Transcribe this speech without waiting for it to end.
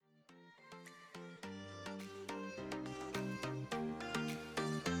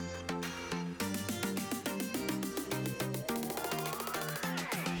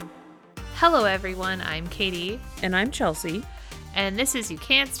Hello everyone, I'm Katie. And I'm Chelsea. And this is You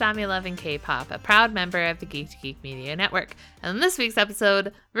Can't Stop Me Loving K-Pop, a proud member of the Geek to Geek Media Network. And in this week's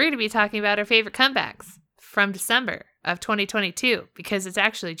episode, we're going to be talking about our favorite comebacks from December of 2022, because it's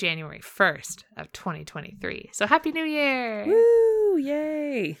actually January 1st of 2023. So Happy New Year! Woo!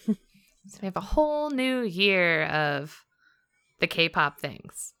 Yay! So we have a whole new year of the K-pop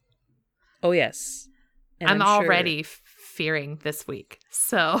things. Oh, yes. And I'm already fearing this week,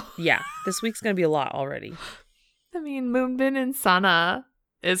 so... Yeah, this week's going to be a lot already. I mean, Moonbin and Sana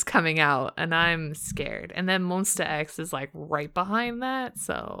is coming out, and I'm scared. And then Monsta X is, like, right behind that,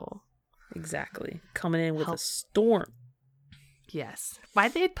 so... Exactly. Coming in with a storm. Yes.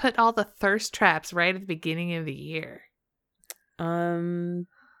 Why'd they put all the thirst traps right at the beginning of the year?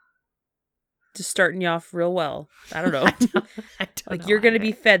 Just starting you off real well. I don't know. I don't like, know you're going to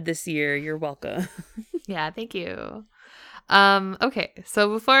either. be fed this year. You're welcome. Yeah, thank you. Okay,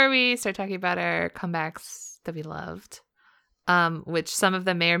 so before we start talking about our comebacks that we loved, which some of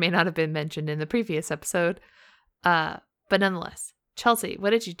them may or may not have been mentioned in the previous episode, but nonetheless, Chelsea,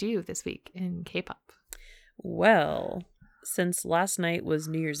 what did you do this week in K-pop? Well, since last night was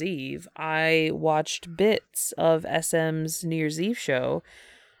New Year's Eve, I watched bits of SM's New Year's Eve show.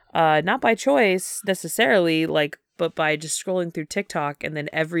 Not by choice necessarily, but by just scrolling through TikTok, and then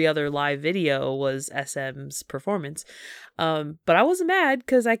every other live video was SM's performance. But I wasn't mad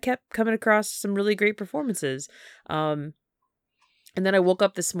because I kept coming across some really great performances. And then I woke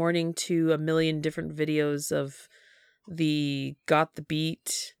up this morning to a million different videos of the Got the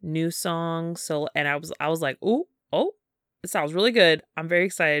Beat new song. And I was like, oh, it sounds really good. I'm very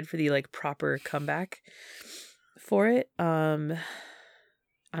excited for the proper comeback for it.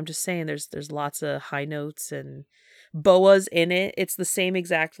 I'm just saying there's lots of high notes and Boa's in it. It's the same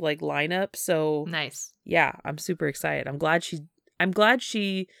exact lineup. So Nice. Yeah, I'm super excited. I'm glad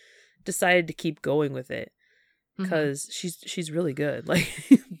she decided to keep going with it because she's really good.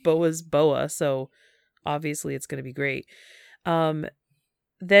 Boa's Boa, so obviously it's going to be great.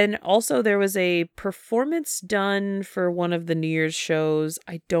 Then also there was a performance done for one of the New Year's shows.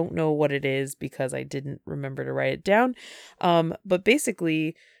 I don't know what it is because I didn't remember to write it down. But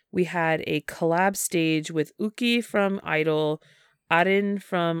basically we had a collab stage with Uki from Idol, Arin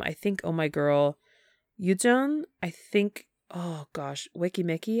from, I think, Oh My Girl, Yujun, I think, oh gosh, Weki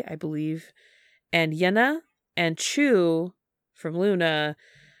Meki, I believe, and Yena and Chu from Luna,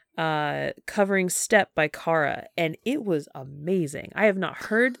 covering Step by Kara, and it was amazing. I have not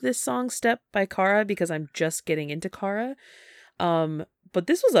heard this song Step by Kara because I'm just getting into Kara. But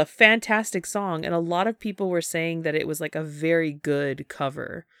this was a fantastic song, and a lot of people were saying that it was a very good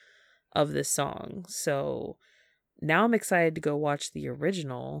cover of this song. So now I'm excited to go watch the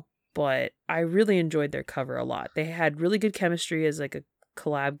original, but I really enjoyed their cover a lot. They had really good chemistry as a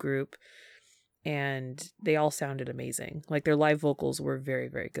collab group, and they all sounded amazing. Their live vocals were very,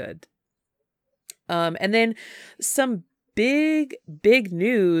 very good. And then some big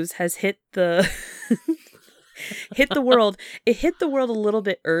news has hit the hit the world. It hit the world a little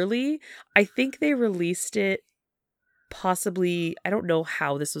bit early. I think they released it possibly, I don't know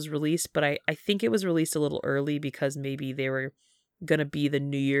how this was released, but I think it was released a little early because maybe they were gonna be the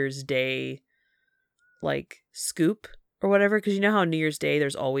New Year's Day scoop or whatever, because you know how New Year's Day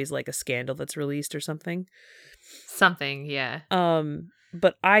there's always a scandal that's released or something. Yeah.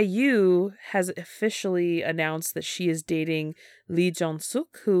 But IU has officially announced that she is dating Lee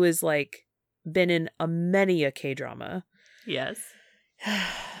Jong-suk, who is been in many a K-drama. Yes.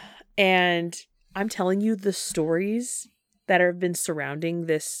 And I'm telling you, the stories that have been surrounding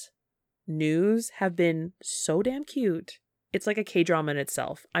this news have been so damn cute. It's like a K-drama in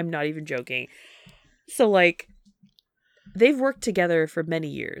itself. I'm not even joking. So they've worked together for many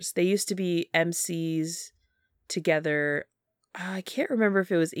years. They used to be MCs together. I can't remember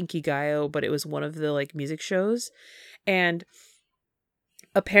if it was Inkigayo, but it was one of the music shows. And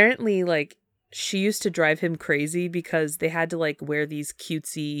apparently she used to drive him crazy because they had to wear these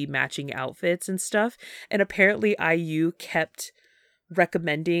cutesy matching outfits and stuff. And apparently IU kept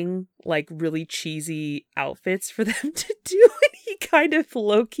recommending really cheesy outfits for them to do, and he kind of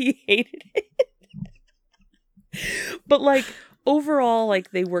low-key hated it. But overall,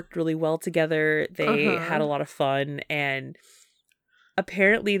 they worked really well together. They had a lot of fun, and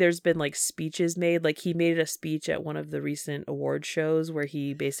apparently there's been speeches made. He made a speech at one of the recent award shows where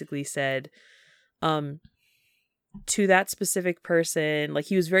he basically said, to that specific person,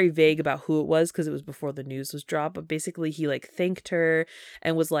 he was very vague about who it was because it was before the news was dropped, but basically he thanked her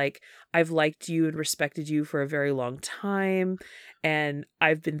and was I've liked you and respected you for a very long time, and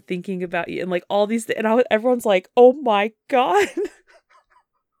I've been thinking about you, and all these and everyone's oh my god.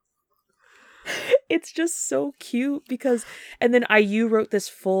 It's just so cute because, and then IU wrote this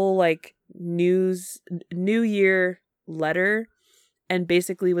full like New Year letter and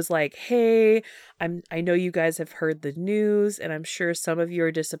basically was like, "Hey, I know you guys have heard the news and I'm sure some of you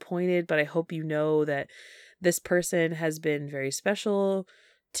are disappointed, but I hope you know that this person has been very special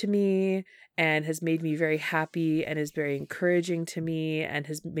to me and has made me very happy and is very encouraging to me and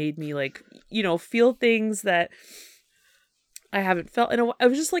has made me like, feel things that I haven't felt in a while." I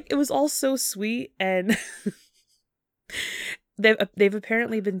was just like, it was all so sweet. And they've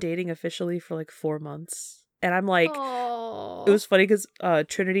apparently been dating officially for like 4 months. And I'm like, Oh. it was funny because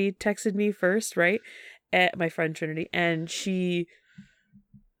Trinity texted me first, right? My friend Trinity, and she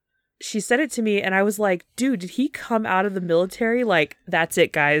said it to me, and I was like, dude, did he come out of the military? Like, that's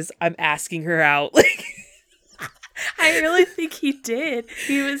it, guys. I'm asking her out. Like, I really think he did.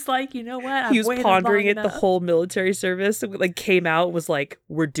 He was like, you know what? He was pondering it the whole military service. Like, came out, was like,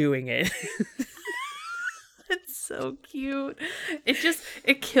 we're doing it. It's so cute.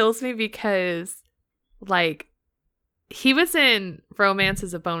 It kills me because, like, he was in Romance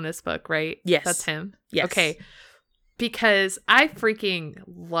is a Bonus book, right? Yes. That's him? Yes. Okay. Because I freaking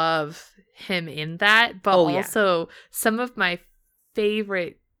love him in that, but also some of my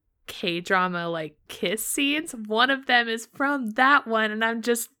favorite K-drama like kiss scenes, one of them is from that one, and I'm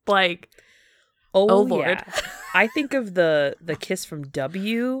just like, oh Lord. Yeah. I think of the kiss from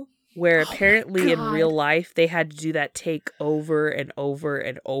W, where apparently in real life they had to do that take over and over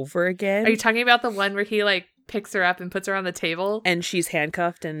and over again. Are you talking about the one where he like picks her up and puts her on the table and she's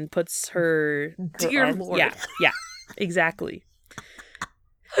handcuffed and puts her dear arms? Lord. Yeah, exactly.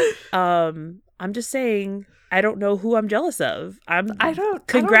 I'm just saying, I don't know who I'm jealous of.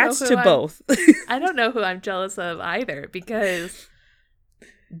 Congrats to both. I don't know who I'm jealous of either, because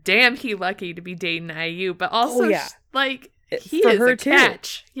damn, he lucky to be dating IU, but also like he is a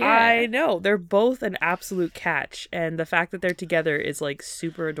catch. Yeah. I know, they're both an absolute catch, and the fact that they're together is like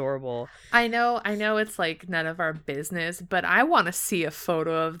super adorable. I know it's like none of our business, but I want to see a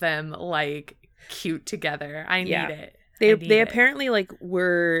photo of them like cute together. I need it. They apparently like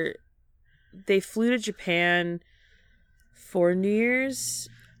they flew to Japan for New Year's,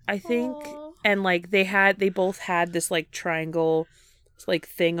 I think. Aww. And like they both had this like triangle like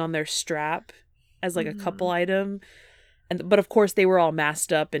thing on their strap as like a couple item. But of course they were all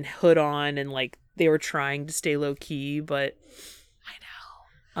masked up and hood on, and like they were trying to stay low key, but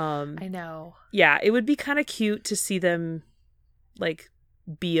I know. Yeah, it would be kind of cute to see them like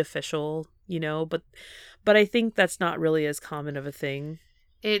be official, but I think that's not really as common of a thing.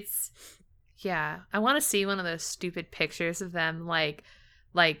 I want to see one of those stupid pictures of them like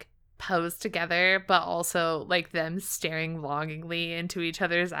posed together, but also like them staring longingly into each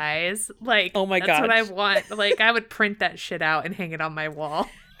other's eyes. Like, oh my god, that's what I want. Like, I would print that shit out and hang it on my wall.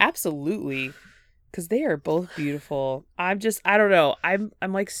 Absolutely, because they are both beautiful. I don't know. I'm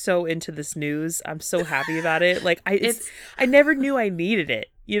like so into this news. I'm so happy about it. Like, I never knew I needed it.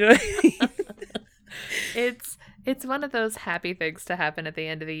 You know what I mean? It's one of those happy things to happen at the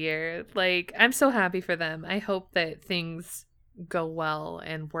end of the year. Like, I'm so happy for them. I hope that things go well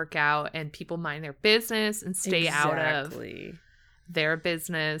and work out and people mind their business and stay out of their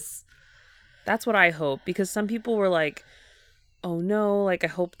business. That's what I hope, because some people were like, oh no, like I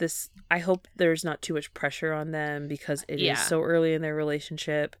hope there's not too much pressure on them because it is so early in their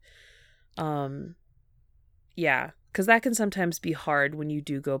relationship. Because that can sometimes be hard when you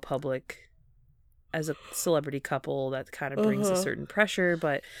do go public as a celebrity couple. That kind of brings a certain pressure,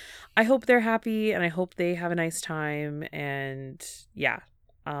 but I hope they're happy and I hope they have a nice time, and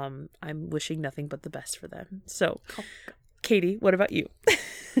I'm wishing nothing but the best for them. So, Katie, what about you?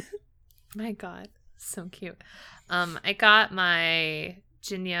 My God, so cute. I got my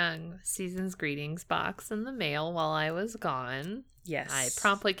Jin Young Season's Greetings box in the mail while I was gone. Yes. I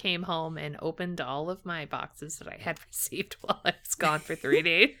promptly came home and opened all of my boxes that I had received while I was gone for 3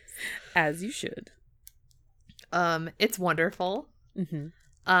 days. As you should. It's wonderful. Mm-hmm.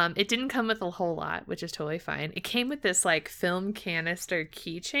 It didn't come with a whole lot, which is totally fine. It came with this like film canister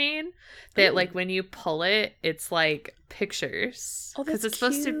keychain that like when you pull it, it's like pictures. Oh, that's it's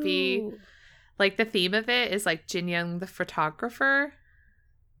supposed to be like the theme of it is like Jin Young the photographer.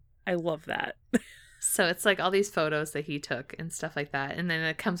 I love that. So it's like all these photos that he took and stuff like that, and then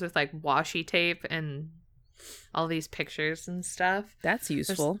it comes with like washi tape and all these pictures and stuff. That's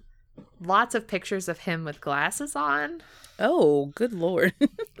useful. There's lots of pictures of him with glasses on. Oh, good Lord.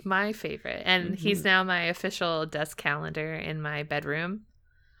 My favorite. And he's now my official desk calendar in my bedroom.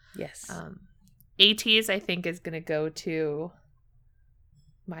 Yes. ATEEZ, I think, is going to go to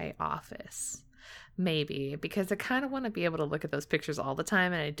my office. Maybe, because I kind of want to be able to look at those pictures all the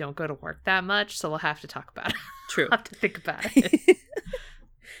time, and I don't go to work that much, so we'll have to talk about it. True. I'll have to think about it.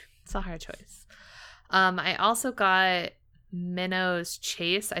 It's a hard choice. I also got Minnow's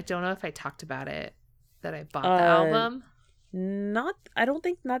Chase. I don't know if I talked about it, that I bought the album. I don't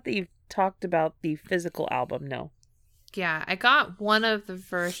think that you've talked about the physical album, no. Yeah, I got one of the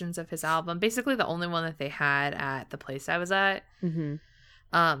versions of his album, basically the only one that they had at the place I was at.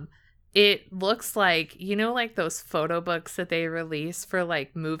 Mm-hmm. It looks like, like those photo books that they release for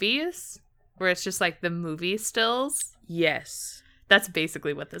like movies, where it's just like the movie stills. Yes. That's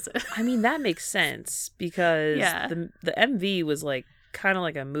basically what this is. I mean, that makes sense because the MV was like kind of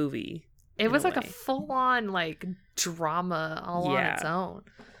like a movie. It was like a full-on like drama all on its own.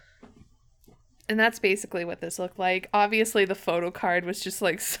 And that's basically what this looked like. Obviously, the photo card was just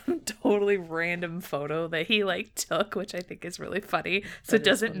like some totally random photo that he like took, which I think is really funny. So it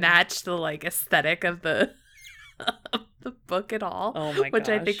doesn't match the like aesthetic of the the book at all. Oh my gosh. Which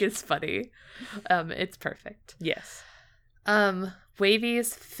I think is funny. It's perfect. Yes.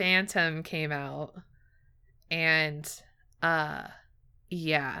 Wavy's Phantom came out, and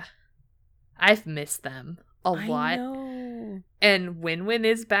yeah, I've missed them a lot. Know. And Win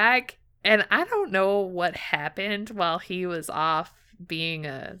is back. And I don't know what happened while he was off being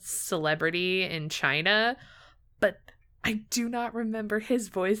a celebrity in China, but I do not remember his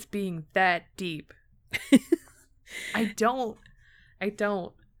voice being that deep. I don't.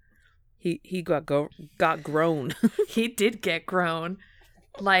 He got grown. He did get grown.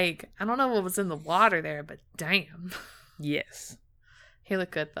 Like, I don't know what was in the water there, but damn. Yes. He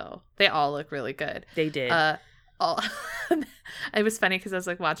looked good, though. They all look really good. They did. It was funny because I was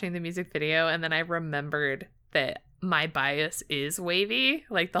like watching the music video, and then I remembered that my bias is Wavy,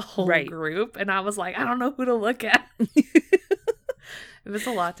 like the whole group, and I was like, I don't know who to look at. It was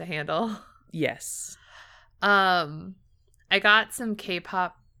a lot to handle. Yes. I got some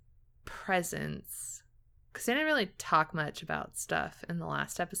K-pop presents because I didn't really talk much about stuff in the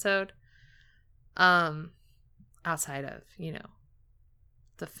last episode. Outside of,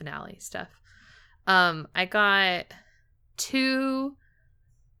 the finale stuff. I got 2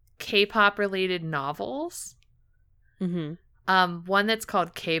 K-pop related novels. Mm-hmm. One that's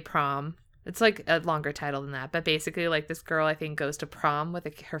called K-Prom. It's like a longer title than that, but basically like this girl I think goes to prom with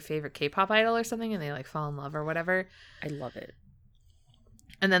her favorite K-pop idol or something, and they like fall in love or whatever. I love it.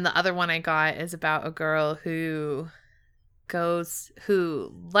 And then the other one I got is about a girl who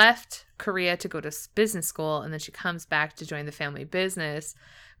left Korea to go to business school, and then she comes back to join the family business,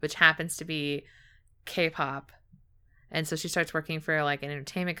 which happens to be K-pop. And so she starts working for like an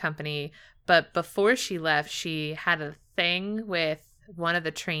entertainment company, but before she left, she had a thing with one of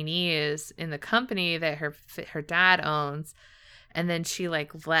the trainees in the company that her dad owns, and then she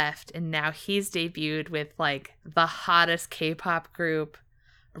like left, and now he's debuted with like the hottest K-pop group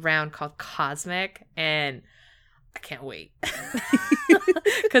around called Cosmic, and I can't wait.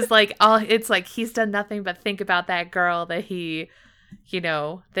 Because like it's like he's done nothing but think about that girl that he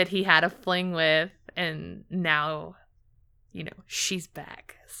that he had a fling with, and now she's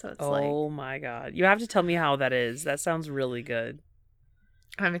back. So it's oh my god, you have to tell me how that is. That sounds really good.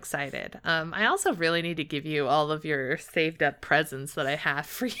 I'm excited. I also really need to give you all of your saved up presents that I have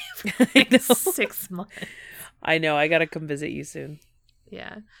for you for like 6 months. I know. I gotta come visit you soon.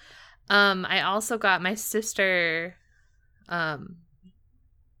 Yeah. I also got my sister.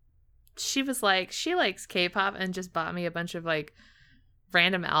 She was like, she likes K-pop and just bought me a bunch of like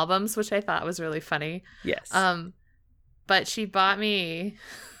random albums, which I thought was really funny. Yes. But she bought me.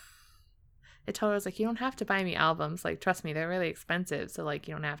 I told her, I was like, you don't have to buy me albums. Like, trust me, they're really expensive. So, like,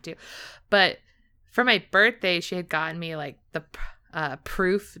 you don't have to. But for my birthday, she had gotten me, like, the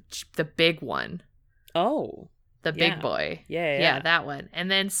Proof, the big one. Oh. The big boy. Yeah, that one. And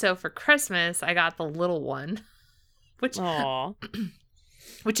then, so for Christmas, I got the little one. Which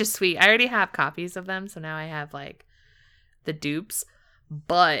is sweet. I already have copies of them. So now I have, like, the dupes.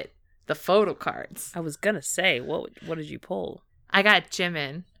 But the photo cards. I was going to say, what did you pull? I got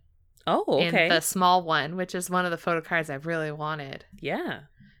Jimin. Oh, okay. In the small one, which is one of the photo cards I really wanted. Yeah.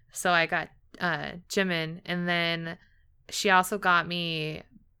 So I got Jimin, and then she also got me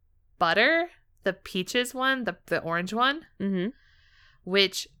Butter, the peaches one, the orange one. Mm-hmm.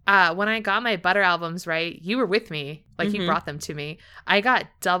 Which when I got my Butter albums, right, you were with me, like you brought them to me. I got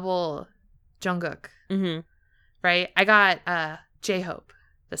double Jungkook. Mm-hmm. Right. I got J-Hope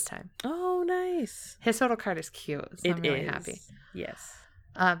this time. Oh, nice. His photo card is cute. So I'm really happy. Yes.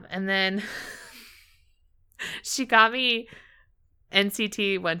 And then she got me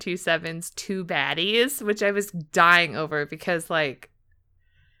NCT 127's Two Baddies, which I was dying over because, like,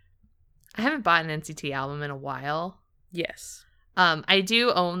 I haven't bought an NCT album in a while. Yes. I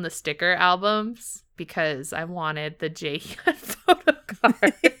do own the sticker albums because I wanted the Jaehyun photo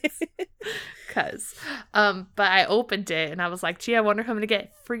cards. But I opened it and I was like, gee, I wonder if I'm gonna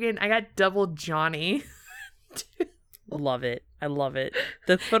get I got double Johnny. Love it. I love it.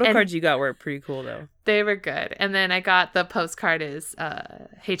 The photo And cards you got were pretty cool though. they were good. And then I got the postcard is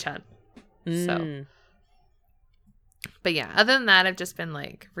Haechan. So, but yeah, other than that, I've just been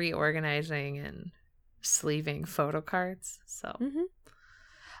like reorganizing and sleeving photo cards. So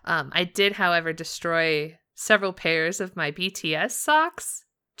I did, however, destroy several pairs of my BTS socks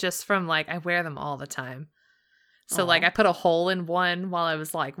just from like I wear them all the time. So like I put a hole in one while I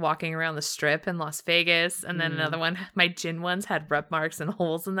was like walking around the strip in Las Vegas, and then another one, my Jin ones had rub marks and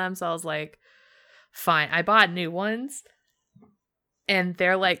holes in them. So I was like, fine. I bought new ones, and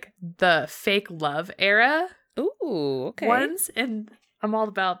they're like the fake love era ones, and I'm all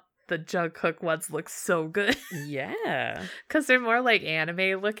about the Jungkook ones. Look so good. Yeah, because they're more like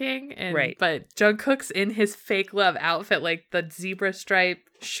anime looking, and right. But Jungkook's in his fake love outfit, like the zebra stripe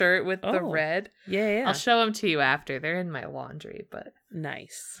shirt with the red. Yeah. I'll show them to you after. They're in my laundry, but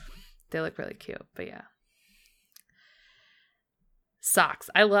nice. They look really cute. But yeah,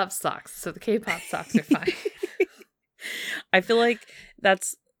 socks. I love socks, so the K-pop socks are fine. I feel like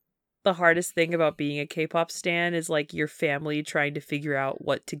that's the hardest thing about being a K-pop stan is like your family trying to figure out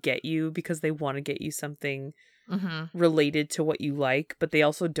what to get you because they want to get you something related to what you like, but they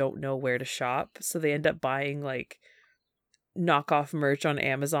also don't know where to shop, so they end up buying like knockoff merch on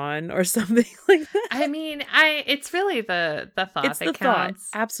Amazon or something like that. I mean, it's really the thought it's that the counts.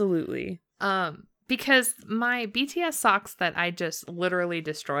 Thought. Absolutely. Because my BTS socks that I just literally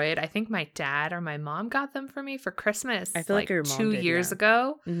destroyed, I think my dad or my mom got them for me for Christmas. I feel like your mom 2 did, years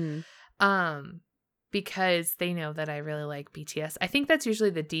ago. Because they know that I really like BTS. I think that's usually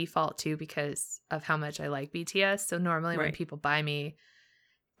the default too because of how much I like BTS. So normally when people buy me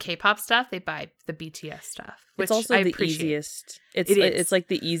K-pop stuff, they buy the BTS stuff, which it's also I the appreciate. easiest. It's like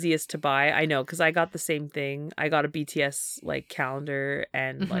the easiest to buy. I know because I got the same thing. I got a BTS like calendar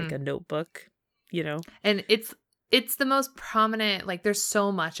and like a notebook. You know, and it's the most prominent. Like, there's so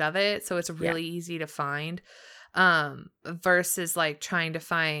much of it, so it's really easy to find. Versus like trying to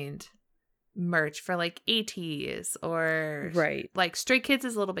find merch for like ATEEZ or like Stray Kids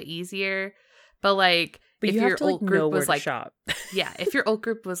is a little bit easier, but like. But if you your have to like old group know where was to like shop. Yeah, if your old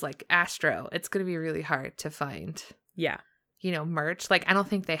group was like Astro, it's gonna be really hard to find. Yeah, merch. Like I don't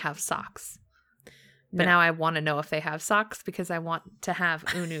think they have socks, but now I want to know if they have socks because I want to have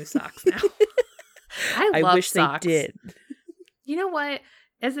UNU socks now. I love wish socks. they did. You know what?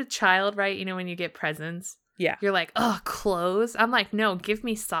 As a child, right? You know when you get presents, you're like, oh, clothes. I'm like, no, give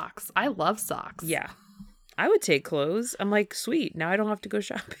me socks. I love socks. Yeah, I would take clothes. I'm like, sweet. Now I don't have to go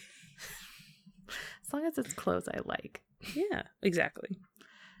shopping. As long as it's clothes I like. Yeah, exactly.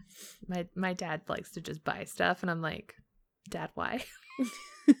 My dad likes to just buy stuff, and I'm like, Dad, why?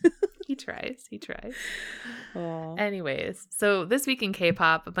 He tries. Aww. Anyways, so this week in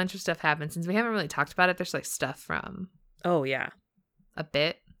K-pop, a bunch of stuff happened. Since we haven't really talked about it, there's like stuff from a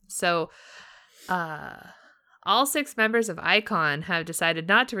bit. So all 6 members of iKON have decided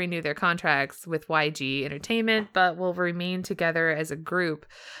not to renew their contracts with YG Entertainment, but will remain together as a group.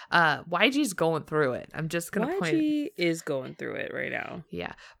 YG's going through it. I'm just going to point. YG is going through it right now.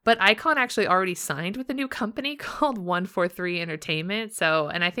 Yeah. But iKON actually already signed with a new company called 143 Entertainment. So,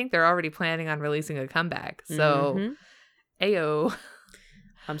 and I think they're already planning on releasing a comeback. So, ayo.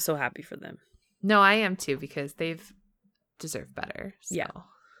 I'm so happy for them. No, I am too, because they've deserved better. So. Yeah.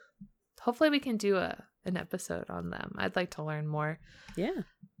 Hopefully we can do an episode on them. I'd like to learn more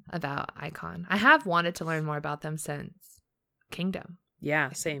about iKON. I have wanted to learn more about them since Kingdom.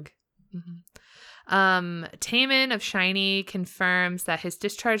 Yeah, same. Taemin of SHINee confirms that his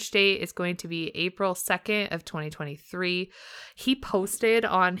discharge date is going to be April 2nd of 2023. He posted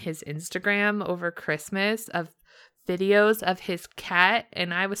on his Instagram over Christmas of videos of his cat,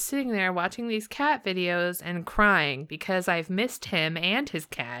 and I was sitting there watching these cat videos and crying because I've missed him and his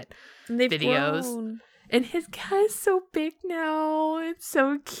cat videos. Grown. And his cat is so big now. It's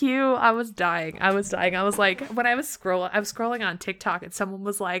so cute. I was dying. I was like, when I was scrolling on TikTok and someone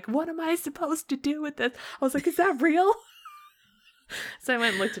was like, what am I supposed to do with this? I was like, is that real? So I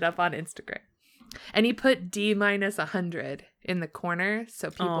went and looked it up on Instagram. And he put D-100 in the corner so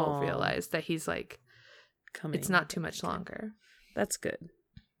people realize that he's like, coming. It's not too much longer. That's good.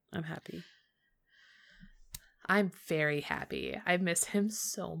 I'm happy. I'm very happy. I miss him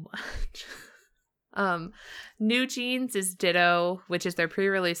so much. New Jeans is Ditto, which is their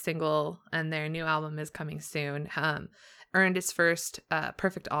pre-release single, and their new album is coming soon. Earned its first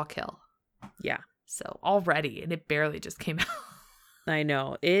Perfect All Kill Yeah. So already, and it barely just came out. I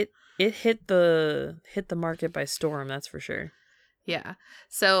know. It hit the market by storm, that's for sure. Yeah.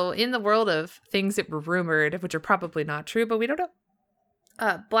 So in the world of things that were rumored, which are probably not true, but we don't know.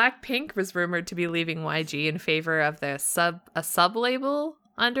 Blackpink was rumored to be leaving YG in favor of a sub label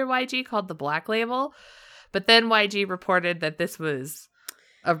under YG called the Black Label. But then YG reported that this was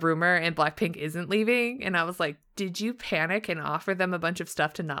a rumor and Blackpink isn't leaving. And I was like, did you panic and offer them a bunch of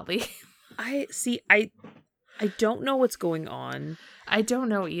stuff to not leave? I don't know what's going on. I don't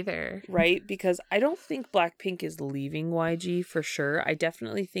know either. Right? Because I don't think Blackpink is leaving YG for sure. I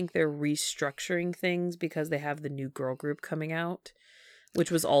definitely think they're restructuring things because they have the new girl group coming out,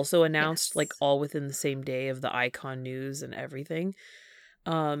 which was also announced like all within the same day of the Icon news and everything.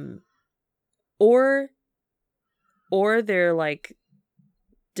 Or they're like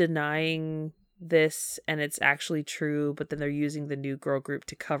denying this and it's actually true, but then they're using the new girl group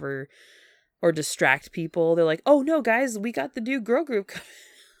to cover or distract people. They're like, oh no, guys, we got the new girl group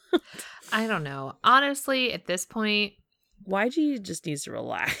coming. I don't know. Honestly, at this point, YG just needs to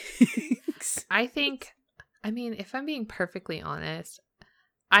relax. I mean, if I'm being perfectly honest,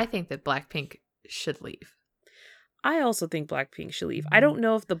 I think that Blackpink should leave. I also think Blackpink should leave. I don't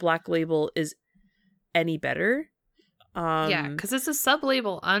know if the Black Label is any better. Yeah, because it's a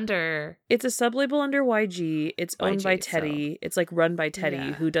sub-label under... It's a sub-label under YG. It's owned by Teddy. So... It's like run by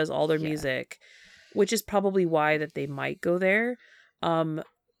Teddy, who does all their music, which is probably why that they might go there. I'm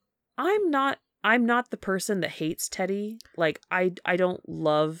not the person that hates Teddy. Like, I don't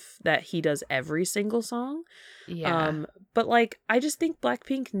love that he does every single song. Yeah. But like, I just think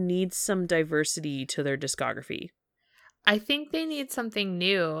Blackpink needs some diversity to their discography. I think they need something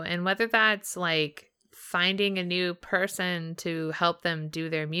new, and whether that's like finding a new person to help them do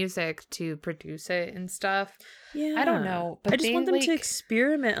their music, to produce it and stuff. Yeah. I don't know. But I just want them to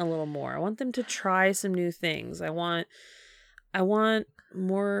experiment a little more. I want them to try some new things. I want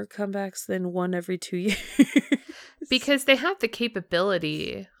more comebacks than one every 2 years. Because they have the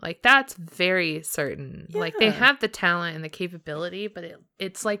capability. Like, that's very certain. Yeah. Like, they have the talent and the capability, but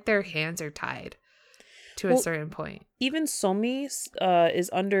it's like their hands are tied to a certain point. Even Somi is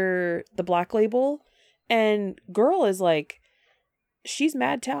under the Black Label, and girl is like, she's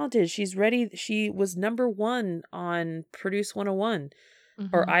mad talented. She's ready. She was #1 on Produce 101.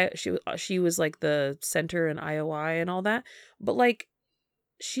 Mm-hmm. Or she was like the center in IOI and all that. But like,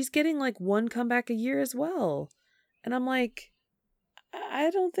 she's getting like one comeback a year as well. And I'm like, I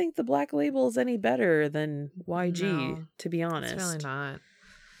don't think the Black Label is any better than YG, to be honest. It's really not.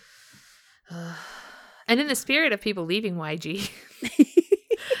 And in the spirit of people leaving YG,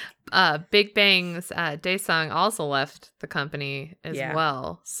 Big Bang's Daesung also left the company as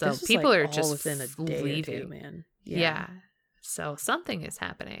well. So people are just within a day leaving. Or two, man. Yeah. So something is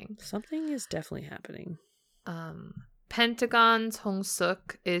happening. Something is definitely happening. Pentagon's Hong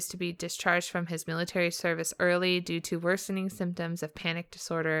Suk is to be discharged from his military service early due to worsening symptoms of panic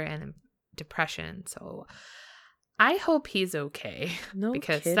disorder and depression. So I hope he's okay. No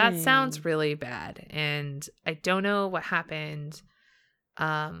because kidding. That sounds really bad. And I don't know what happened.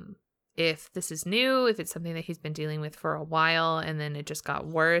 If this is new, if it's something that he's been dealing with for a while and then it just got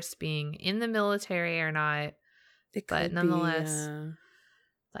worse being in the military or not. But nonetheless,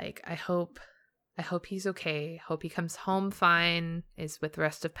 like, I hope he's okay. Hope he comes home fine, is with the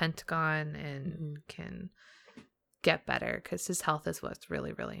rest of Pentagon, and can get better, because his health is what's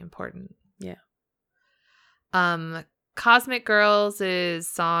really, really important. Yeah. Cosmic Girls'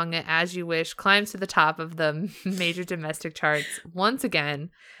 song As You Wish climbs to the top of the major domestic charts once again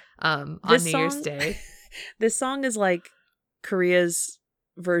on New Year's Day. This song is like Korea's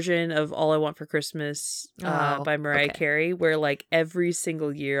version of All I Want for Christmas by Mariah Carey, where like every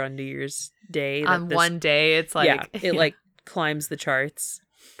single year on New Year's Day one day it's like it like climbs the charts.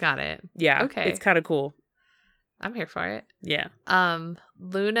 Got it. Yeah. Okay. It's kind of cool. I'm here for it. Yeah.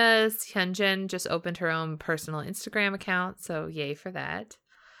 Luna's Hyunjin just opened her own personal Instagram account, so yay for that.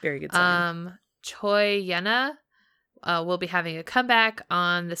 Very good sign. Choi Yena will be having a comeback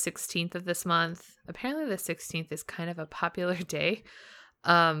on the 16th of this month. Apparently the 16th is kind of a popular day.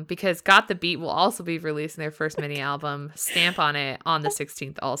 Because Got the Beat will also be releasing their first mini album, Stamp on It, on the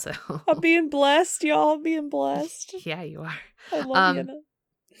 16th also. I'm being blessed, y'all. I'm being blessed. Yeah, you are. I love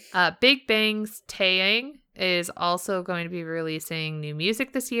Yenna. Big Bang's Taeyang is also going to be releasing new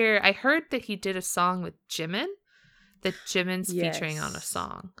music this year. I heard that he did a song with Jimin, that Jimin's featuring on a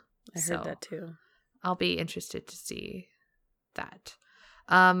song. I heard that too. I'll be interested to see that.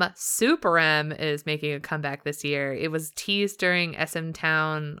 Super M is making a comeback this year. It was teased during SM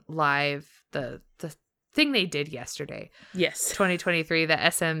Town Live, the thing they did yesterday. Yes. 2023, the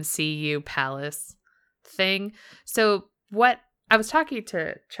SMCU Palace thing. So what I was talking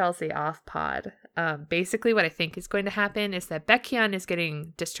to Chelsea off pod. Basically what I think is going to happen is that Baekhyun is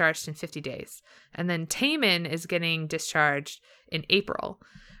getting discharged in 50 days. And then Taemin is getting discharged in April,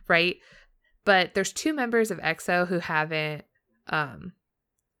 right? But there's 2 members of EXO who haven't done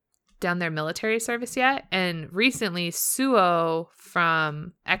their military service yet. And recently Suho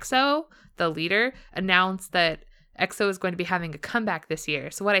from EXO, the leader, announced that EXO is going to be having a comeback this year.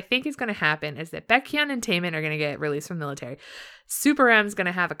 So what I think is going to happen is that Baekhyun and Taemin are going to get released from the military. Super M's going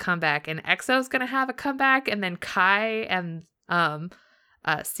to have a comeback, and EXO is going to have a comeback, and then Kai and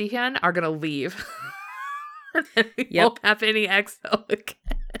Sihyun are going to leave. And then we won't have any EXO again.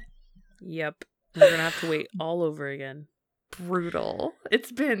 Yep. We're going to have to wait all over again. Brutal.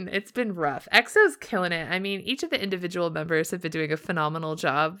 It's been rough. EXO's killing it. I mean, each of the individual members have been doing a phenomenal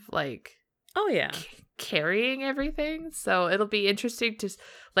job, like, oh yeah, carrying everything. So it'll be interesting to,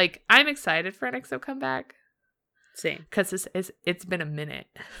 like, I'm excited for an EXO comeback. Same. Because it's been a minute.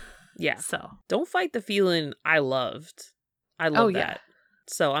 Yeah. So don't fight the feeling I loved. I love that.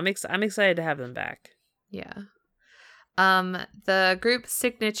 So I'm excited to have them back. Yeah. The group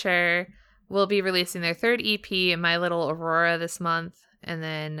Signature will be releasing their 3rd EP, My Little Aurora, this month. And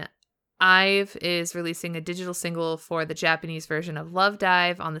then IVE is releasing a digital single for the Japanese version of Love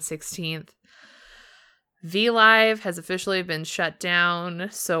Dive on the 16th. VLive has officially been shut down,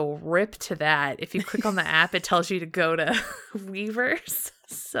 so rip to that. If you click on the app, it tells you to go to Weverse.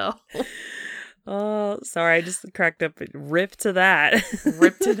 So, oh, sorry, I just cracked up. Rip to that.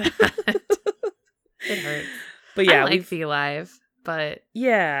 Rip to that. It hurts. But yeah, I like VLive, but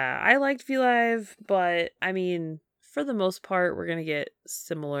yeah, I liked VLive, but I mean, for the most part, we're gonna get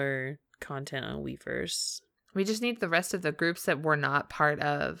similar content on Weverse. We just need the rest of the groups that were not part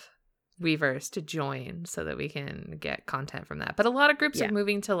of Weverse to join so that we can get content from that. But a lot of groups are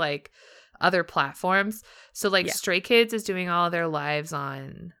moving to like other platforms. So like Stray Kids is doing all their lives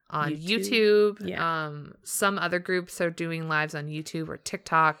on YouTube. Yeah. Some other groups are doing lives on YouTube or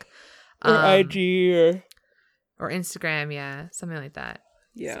TikTok or IG or Instagram. Yeah, something like that.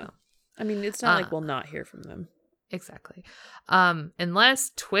 Yeah. So, I mean, it's not like we'll not hear from them. Exactly.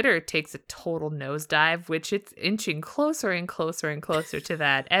 Unless Twitter takes a total nosedive, which it's inching closer and closer and closer to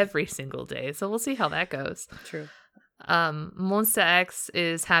that every single day. So we'll see how that goes. True. Monsta X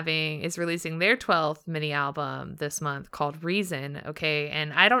is releasing their 12th mini album this month called Reason. Okay.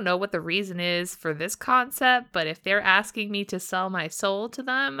 And I don't know what the reason is for this concept, but if they're asking me to sell my soul to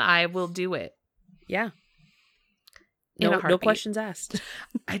them, I will do it. Yeah. No questions asked.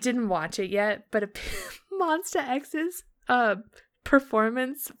 I didn't watch it yet, but Monsta X's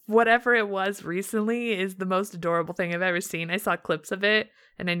performance, whatever it was recently, is the most adorable thing I've ever seen. I saw clips of it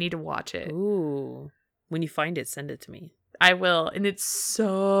and I need to watch it. Ooh. When you find it, send it to me. I will. And it's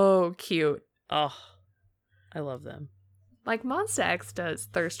so cute. Oh, I love them. Like Monsta X does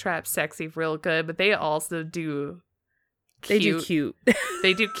Thirst Trap Sexy real good, but they also do cute. They do cute.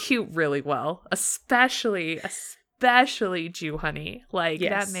 They do cute really well. Especially Ju Honey. Like,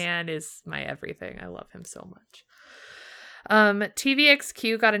 that man is my everything. I love him so much.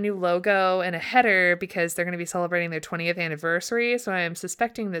 TVXQ got a new logo and a header because they're going to be celebrating their 20th anniversary. So I am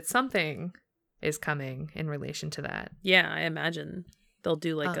suspecting that something is coming in relation to that. Yeah, I imagine they'll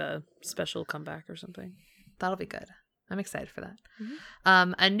do like a special comeback or something. That'll be good. I'm excited for that.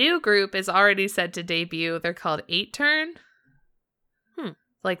 Mm-hmm. A new group is already set to debut. They're called 8 Turn.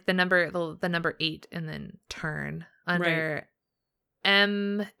 Like the number 8 and then turn under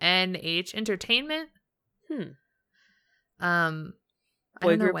MNH Entertainment.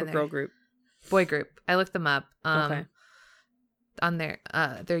 Boy group or girl group? Boy group. I looked them up. Okay. On their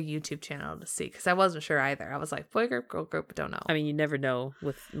YouTube channel to see, because I wasn't sure either. I was like, boy group, girl group, don't know. I mean, you never know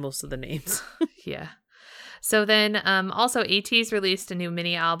with most of the names. Yeah. So then also ATEEZ released a new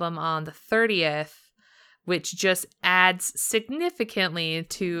mini album on the 30th, which just adds significantly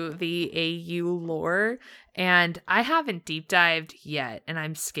to the AU lore. And I haven't deep dived yet, and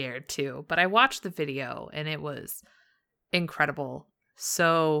I'm scared too. But I watched the video, and it was incredible.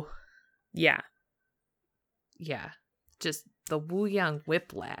 So, yeah. Just the Wooyoung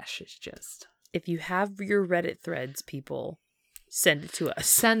whiplash is just... If you have your Reddit threads, people, send it to us.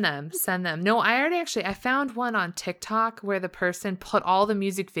 Send them. No, I found one on TikTok where the person put all the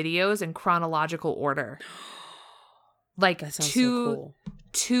music videos in chronological order. Like, that sounds so cool.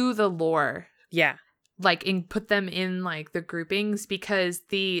 To the lore. Yeah. Like, and put them in, like, the groupings, because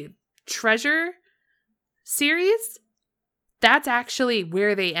the Treasure series, that's actually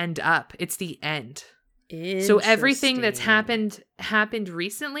where they end up. It's the end. So everything that's happened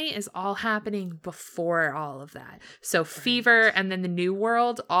recently is all happening before all of that. So Fever and then the New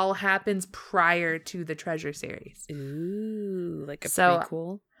World all happens prior to the Treasure series. Ooh, like a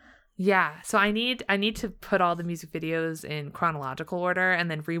prequel. Yeah. So I need to put all the music videos in chronological order and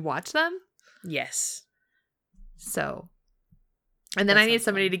then rewatch them. Yes. So, and then I need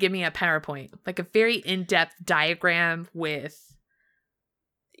somebody to give me a PowerPoint, like a very in-depth diagram with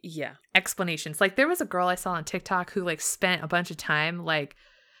explanations. Like there was a girl I saw on TikTok who like spent a bunch of time like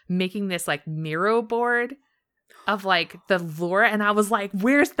making this like Miro board of like the lore, and I was like,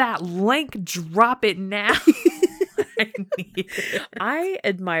 where's that link? Drop it now. I need it. I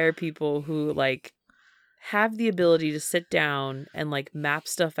admire people who like have the ability to sit down and like map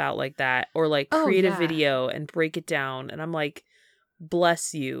stuff out like that, or like create a video and break it down, and I'm like,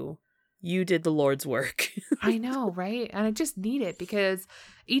 bless you. You did the Lord's work. I know, right? And I just need it because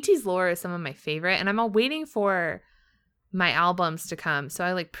E.T.'s lore is some of my favorite, and I'm all waiting for my albums to come. So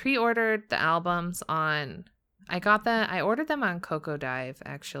I like pre-ordered the albums on, I ordered them on Coco Dive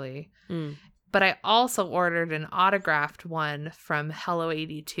actually. But I also ordered an autographed one from Hello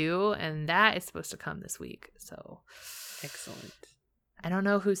 82, and that is supposed to come this week. So excellent. I don't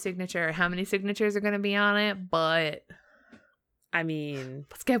know whose signature or how many signatures are going to be on it, but I mean,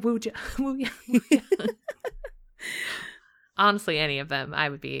 let's get Wooja. Honestly, any of them I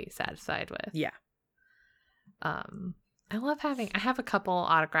would be satisfied with. Yeah. I have a couple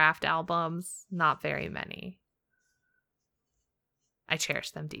autographed albums, not very many. I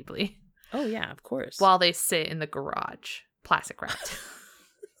cherish them deeply. Oh yeah, of course. While they sit in the garage, plastic wrapped.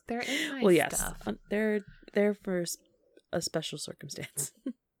 They're in my stuff. They're for a special circumstance.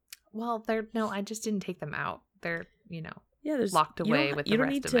 Well, I just didn't take them out. They're, there's locked away with the rest of my You don't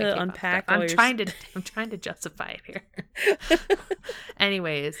need to unpack. I'm trying to justify it here.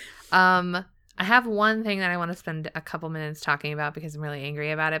 Anyways, I have one thing that I want to spend a couple minutes talking about because I'm really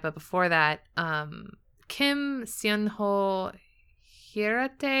angry about it. But before that, Kim Seon-ho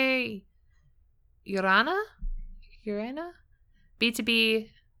Hirate Urana, BTOB,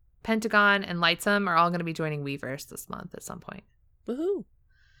 Pentagon, and Lightsum are all going to be joining Weverse this month at some point. Woohoo!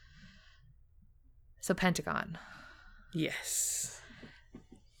 So Pentagon. Yes.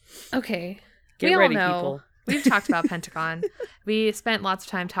 Okay. Get ready, people. We've talked about Pentagon. We spent lots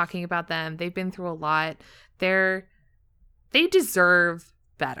of time talking about them. They've been through a lot. They deserve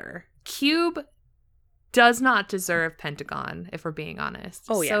better. Cube does not deserve Pentagon, if we're being honest.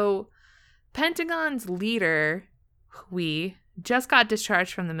 Oh, yeah. So Pentagon's leader, Hui, just got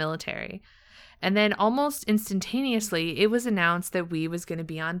discharged from the military. And then almost instantaneously, it was announced that Hui was going to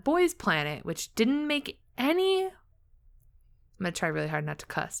be on Boys Planet, which didn't make any... I'm going to try really hard not to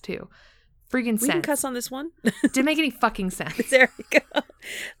cuss, too. Freaking sense. We can cuss on this one. Didn't make any fucking sense. There we go.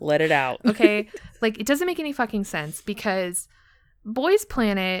 Let it out. Okay? Like, it doesn't make any fucking sense because Boys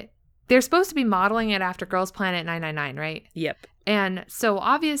Planet, they're supposed to be modeling it after Girls Planet 999, right? Yep. And so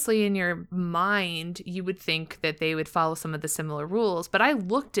obviously in your mind, you would think that they would follow some of the similar rules. But I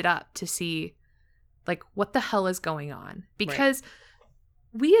looked it up to see, like, what the hell is going on? Because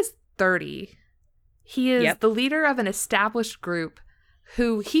Hui is 30. He is the leader of an established group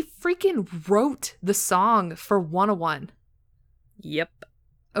who he freaking wrote the song for 101. Yep.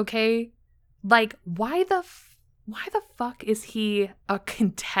 Okay? Like, why the fuck is he a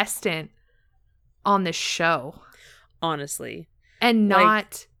contestant on this show? Honestly. And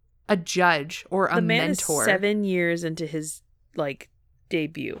not a judge or a mentor. The man is 7 years into his,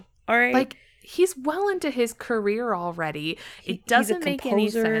 debut. All right? Like, he's well into his career already. It doesn't make any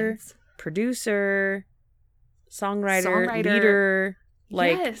sense. Producer, songwriter,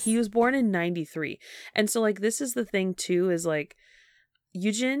 leader. He was born in 93. And so, this is the thing, too, is,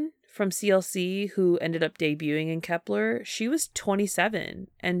 Yujin from CLC, who ended up debuting in Kepler, she was 27.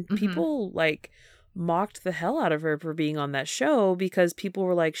 And people, mocked the hell out of her for being on that show because people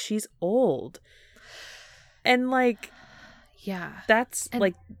were like, she's old. And, that's,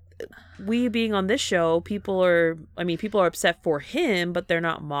 we being on this show, people are upset for him, but they're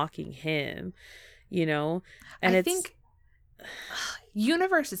not mocking him, And I think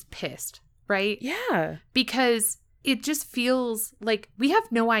Universe is pissed, right? Yeah. Because it just feels like we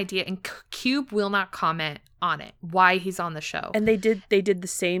have no idea, and Cube will not comment on it, why he's on the show. And they did the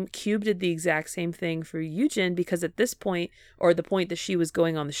same. Cube did the exact same thing for Yujin because at this point, or the point that she was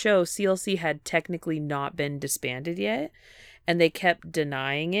going on the show, CLC had technically not been disbanded yet, and they kept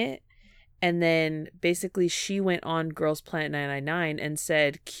denying it. And then basically she went on Girls Planet 999 and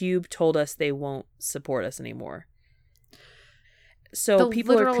said, Cube told us they won't support us anymore. So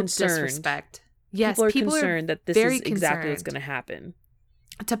people are concerned. Disrespect. Yes, people are concerned that this is exactly what's going to happen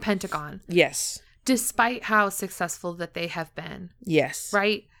to Pentagon. Yes. despite how successful that they have been, Yes.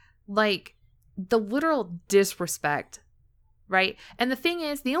 right? Like the literal disrespect, right? And the thing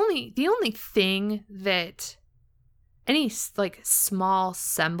is, the only thing that any like small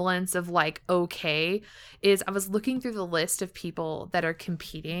semblance of like okay is I was looking through the list of people that are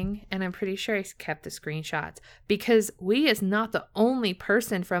competing, and I'm pretty sure I kept the screenshots because Wee is not the only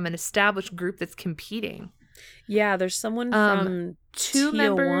person from an established group that's competing. Yeah, there's someone from two TO1?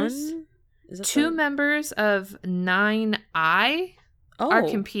 members Is that two the- members of 9i are Oh,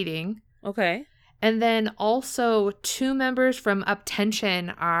 competing, okay. and then also 2 members from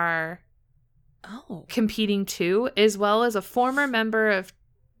Uptension are Oh. competing too, as well as a former member of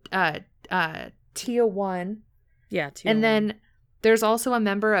TO1. Yeah, TO1. And then there's also a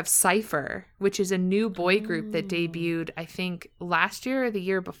member of Cypher, which is a new boy group that Oh. debuted, I think, last year or the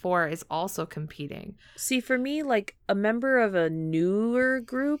year before, is also competing. See, for me, like, a member of a newer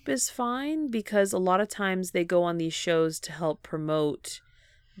group is fine because a lot of times they go on these shows to help promote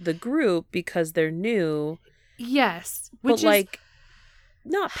the group because they're new. Yes. But, Which is, like,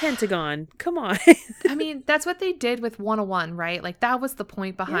 not Pentagon. Come on. I mean, that's what they did with 101, right? Like, that was the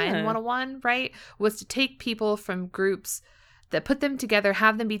point behind Yeah. 101, right? Was to take people from groups that put them together,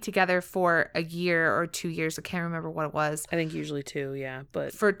 have them be together for a year or 2 years. I can't remember what it was. I think usually 2, yeah.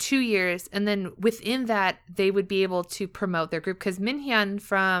 But For 2 years. And then within that, they would be able to promote their group. Because Minhyun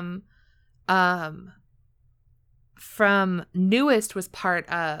from Newest was part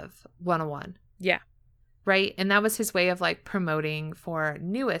of 101. yeah. Right? And that was his way of like promoting for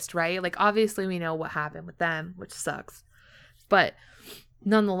Newest, right? Like obviously we know what happened with them, which sucks. But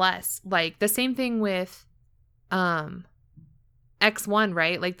nonetheless, like the same thing with X1,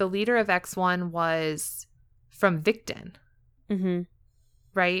 right? Like the leader of X1 was from Victon, Mm-hmm.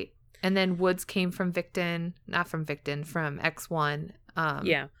 right? And then Woods came from Victon, not from Victon, from X1.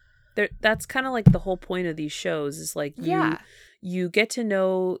 Yeah. That's kind of like the whole point of these shows is like you get to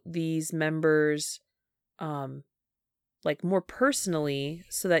know these members like more personally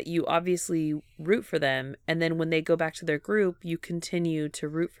so that you obviously root for them, and then when they go back to their group you continue to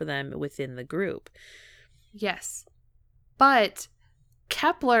root for them within the group. Yes. But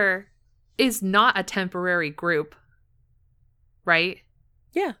Kepler is not a temporary group, right?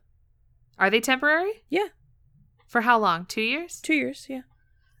 Yeah. Are they temporary? Yeah. For how long? 2 years? 2 years, yeah.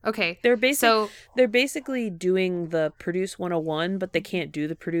 Okay. They're basically doing the Produce 101, but they can't do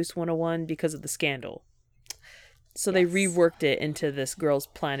the Produce 101 because of the scandal. So they reworked it into this Girls'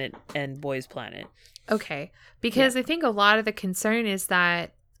 Planet and Boys' Planet. Okay. Because I think a lot of the concern is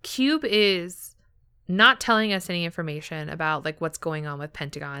that Cube is not telling us any information about like what's going on with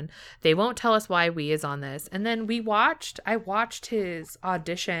Pentagon. They won't tell us why Wee is on this. And then I watched his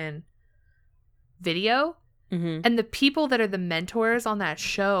audition video. Mm-hmm. And the people that are the mentors on that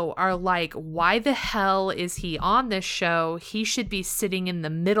show are like, why the hell is he on this show? He should be sitting in the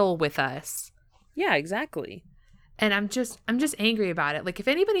middle with us. Yeah, exactly. And I'm just angry about it. Like, if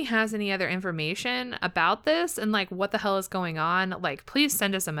anybody has any other information about this and like what the hell is going on, like, please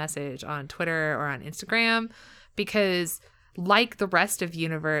send us a message on Twitter or on Instagram, because like the rest of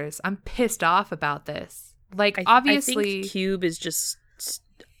Universe, I'm pissed off about this. Like, obviously, I think Cube is just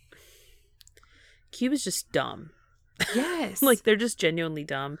dumb. yes, Like, they're just genuinely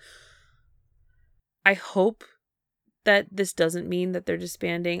dumb. I hope that this doesn't mean that they're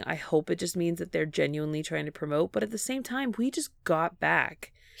disbanding. I hope it just means that they're genuinely trying to promote. But at the same time, we just got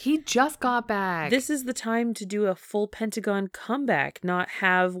back. He just got back. This is the time to do a full Pentagon comeback, not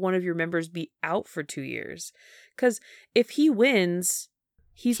have one of your members be out for 2 years. Because if he wins,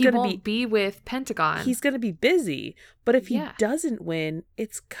 he won't be with Pentagon. He's going to be busy. But if he doesn't win,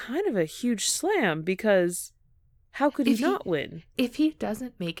 it's kind of a huge slam, because how could he not win? If he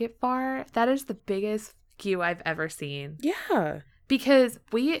doesn't make it far, that is the biggest skew I've ever seen. Yeah. Because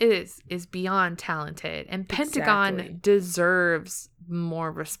Wee is beyond talented, and Pentagon deserves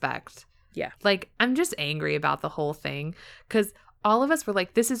more respect. Yeah. Like, I'm just angry about the whole thing, because all of us were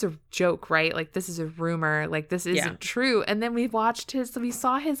like, this is a joke, right? Like, this is a rumor. Like, this isn't true. And then we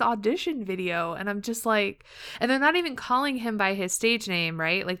saw his audition video, and I'm just like, and they're not even calling him by his stage name,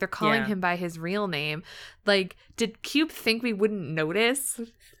 right? Like, they're calling him by his real name. Like, did Cube think we wouldn't notice?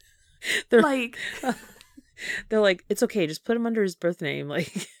 They're like, it's okay, just put him under his birth name.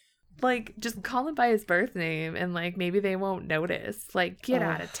 Like, just call him by his birth name, and like, maybe they won't notice. Like, get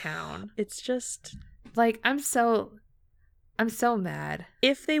out of town. It's just like, I'm so mad.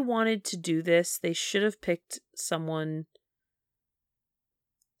 If they wanted to do this, they should have picked someone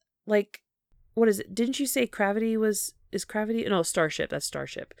like, what is it? Didn't you say Gravity is Gravity? No, Starship. That's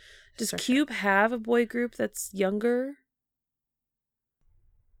Starship. Does Cube have a boy group that's younger?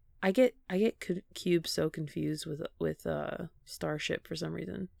 Cube so confused with Starship for some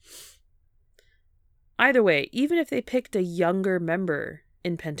reason. Either way, even if they picked a younger member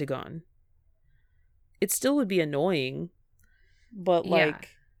in Pentagon, it still would be annoying. But like,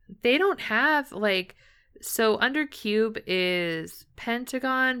 they don't have like, so under Cube is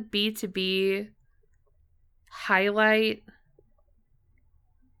Pentagon, B2B, Highlight,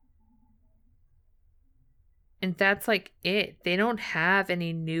 and that's like it. They don't have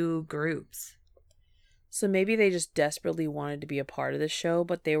any new groups. So maybe they just desperately wanted to be a part of the show,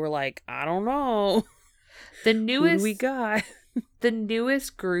 but they were like, I don't know. The newest Who do we got? The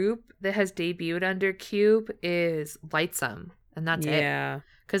newest group that has debuted under Cube is Lightsome, and that's it. Yeah.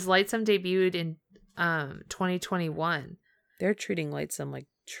 Because Lightsome debuted in 2021. They're treating Lightsome like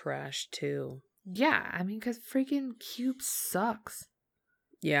trash too. Yeah, I mean, because freaking Cube sucks.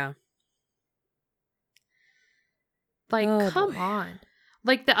 Yeah. Like, come on.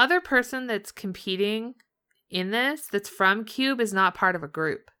 Like, the other person that's competing in this that's from Cube is not part of a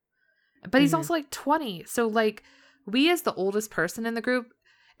group. But he's also like 20. So, like, we as the oldest person in the group,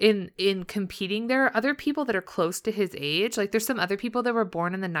 in competing, there are other people that are close to his age. Like, there's some other people that were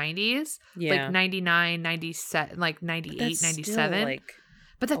born in the 90s. Yeah. Like, 99, 97, like, 98, 97. Still, like,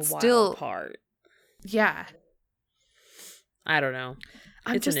 but that's still... part. Yeah. I don't know.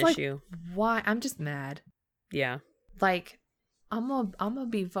 It's just an issue. Why? I'm just mad. Yeah. Like, I'm gonna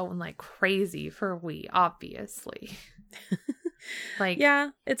be voting like crazy for We, obviously. Like,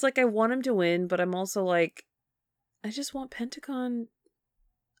 yeah, it's like I want him to win, but I'm also like, I just want Pentagon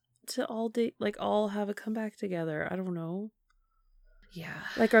to all have a comeback together. I don't know. Yeah.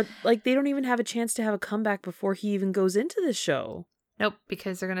 Like they don't even have a chance to have a comeback before he even goes into the show. Nope,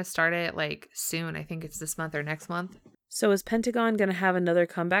 because they're gonna start it like soon. I think it's this month or next month. So is Pentagon gonna have another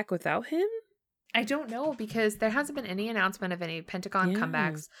comeback without him? I don't know, because there hasn't been any announcement of any Pentagon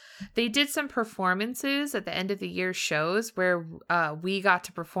comebacks. They did some performances at the end of the year shows where we got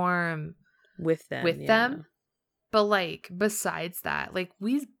to perform with them. But like, besides that, like,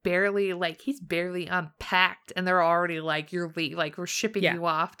 he's barely unpacked and they're already like, you're late, like, we're shipping you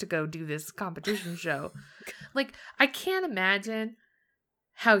off to go do this competition show. Like, I can't imagine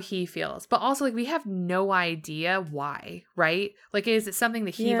how he feels, but also like we have no idea why, right? Like, is it something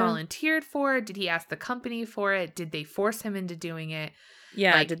that he volunteered for? Did he ask the company for it? Did they force him into doing it?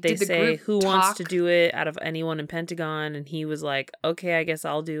 Yeah, like, did they say who wants to do it out of anyone in Pentagon? And he was like, okay, I guess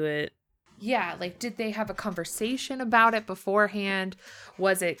I'll do it. Yeah, like, did they have a conversation about it beforehand?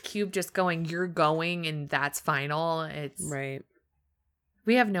 Was it Cube just going, you're going, and that's final? It's right.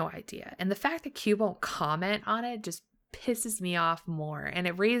 We have no idea. And the fact that Cube won't comment on it just pisses me off more, and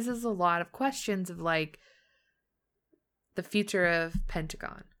it raises a lot of questions of like the future of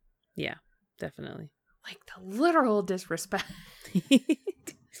Pentagon. Yeah, definitely. Like, the literal disrespect.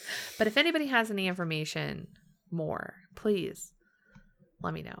 But if anybody has any information more, please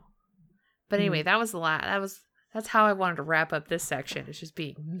let me know. But anyway, that was that's how I wanted to wrap up this section. It's just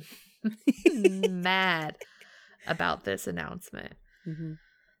being mad about this announcement.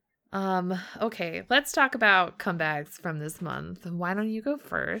 Okay, let's talk about comebacks from this month. Why don't you go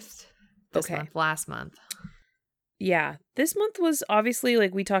first? Last month. Yeah, this month was obviously,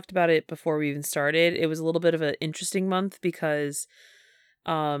 like we talked about it before we even started, it was a little bit of an interesting month because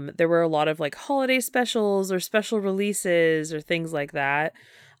there were a lot of like holiday specials or special releases or things like that.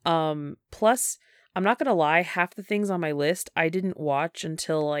 Plus, I'm not gonna lie, half the things on my list I didn't watch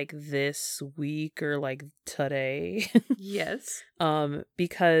until like this week or like today. Yes.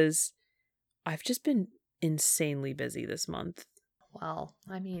 Because I've just been insanely busy this month. Well,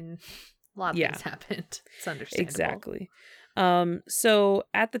 I mean, a lot of things happened. It's understandable. Exactly. So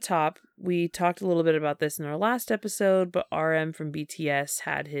at the top, we talked a little bit about this in our last episode, but RM from BTS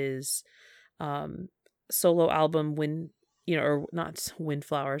had his solo album or not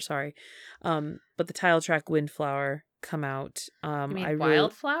Windflower, sorry. But the title track Windflower come out. You mean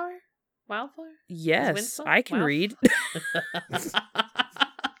Wildflower? Wildflower? Yes, I can read.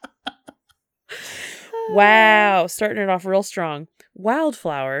 Wow, starting it off real strong.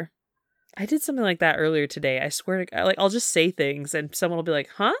 Wildflower. I did something like that earlier today. I swear to God, like, I'll just say things and someone will be like,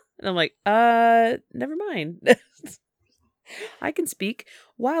 huh? And I'm like, never mind. I can speak.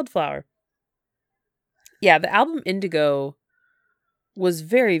 Wildflower. Yeah, the album Indigo was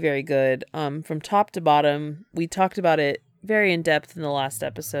very, very good. From top to bottom. We talked about it very in depth in the last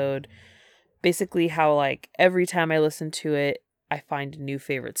episode. Basically how, like, every time I listen to it, I find a new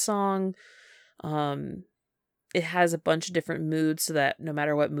favorite song. It has a bunch of different moods so that no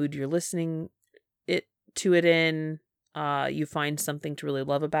matter what mood you're listening to it in, you find something to really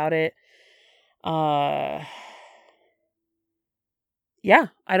love about it. yeah,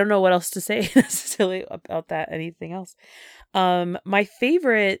 I don't know what else to say necessarily about that. Anything else? My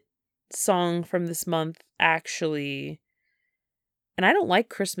favorite song from this month, actually, and I don't like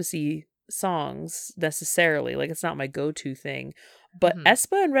Christmassy songs necessarily, like it's not my go-to thing, but Mhm.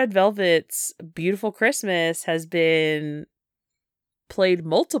 aespa and Red Velvet's Beautiful Christmas has been played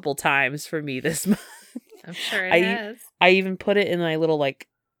multiple times for me this month. I'm sure it I has. I even put it in my little like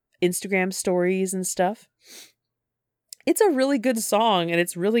Instagram stories and stuff. It's a really good song and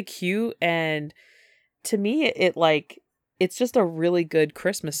it's really cute, and to me it like it's just a really good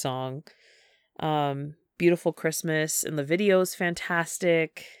Christmas song. Beautiful Christmas, and the video is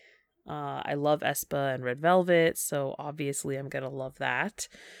fantastic. I love aespa and Red Velvet, so obviously I'm gonna love that.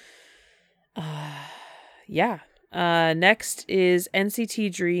 Uh, yeah. Next is NCT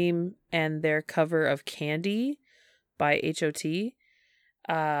Dream and their cover of Candy by HOT.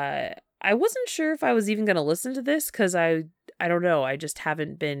 I wasn't sure if I was even gonna listen to this because I don't know, I just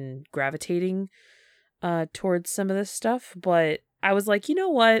haven't been gravitating towards some of this stuff, but I was like, you know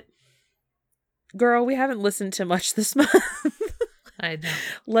what? Girl, we haven't listened to much this month. I know.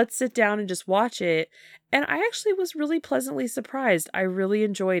 Let's sit down and just watch it. And I actually was really pleasantly surprised. I really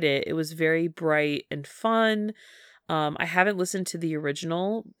enjoyed it. It was very bright and fun. I haven't listened to the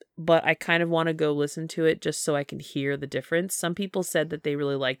original, but I kind of want to go listen to it just so I can hear the difference. Some people said that they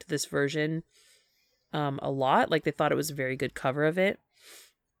really liked this version a lot. Like they thought it was a very good cover of it.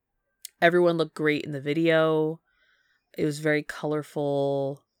 Everyone looked great in the video. It was very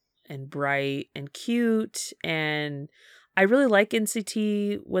colorful and bright and cute, and I really like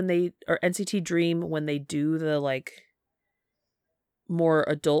NCT Dream when they do the like more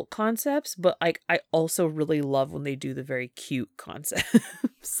adult concepts, but like I also really love when they do the very cute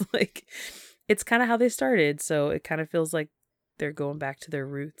concepts. Like it's kind of how they started, so it kind of feels like they're going back to their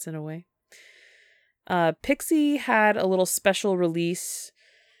roots in a way. Pixie had a little special release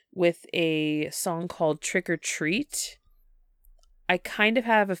with a song called Trick or Treat. I kind of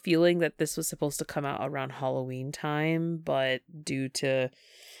have a feeling that this was supposed to come out around Halloween time, but due to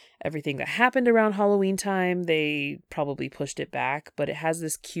everything that happened around Halloween time, they probably pushed it back. But it has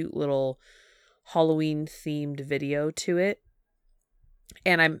this cute little Halloween themed video to it.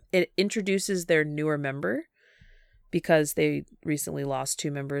 And it introduces their newer member because they recently lost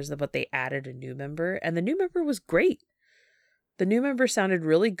 2 members, but they added a new member, and the new member was great. The new member sounded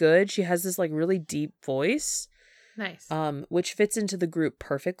really good. She has this like really deep voice. Nice. Which fits into the group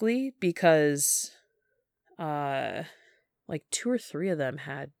perfectly because like 2 or 3 of them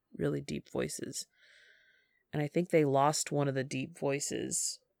had really deep voices. And I think they lost one of the deep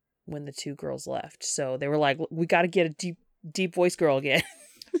voices when the 2 girls left. So they were like, we got to get a deep voice girl again.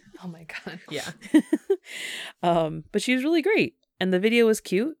 Oh my god. Yeah. But she was really great, and the video was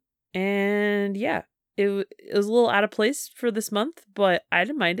cute, and yeah, it was a little out of place for this month, but I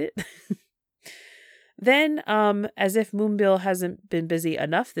didn't mind it. Then, as if Moonbyul hasn't been busy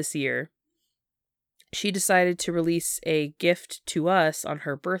enough this year, she decided to release a gift to us on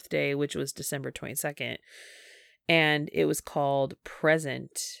her birthday, which was December 22nd. And it was called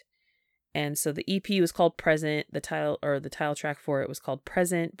Present. And so the EP was called Present. The title track for it was called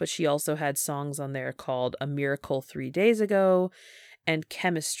Present, but she also had songs on there called A Miracle 3 Days Ago and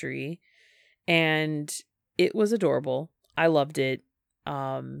Chemistry. And it was adorable. I loved it.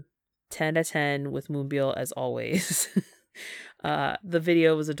 10 out of 10 with Moonbyul as always. The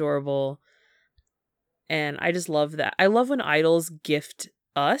video was adorable, and I just love that. I love when idols gift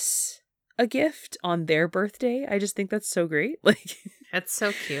us a gift on their birthday. I just think that's so great. Like It's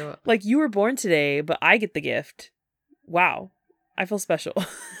so cute. like you were born today, but I get the gift. Wow. I feel special.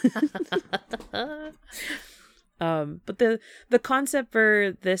 But the concept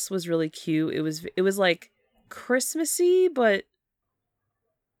for this was really cute. It was like Christmassy, but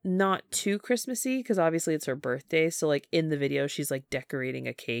not too Christmassy because obviously it's her birthday. So like in the video, she's like decorating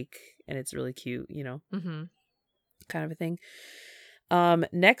a cake, and it's really cute, you know, kind of a thing.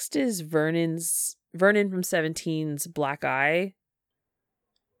 Next is Vernon from 17's Black Eye.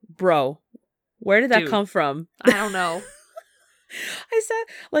 Bro, where did that come from? I don't know.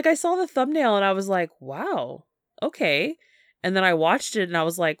 I saw the thumbnail and I was like, wow, okay. And then I watched it and I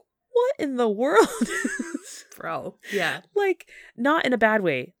was like, what in the world? Bro. Yeah. Like, not in a bad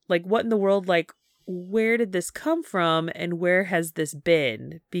way. Like, what in the world? Like, where did this come from and where has this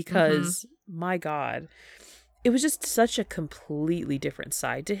been? Because, my God, it was just such a completely different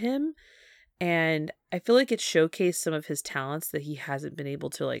side to him. And I feel like it showcased some of his talents that he hasn't been able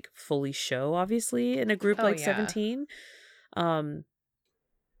to, like, fully show, obviously, in a group like 17. I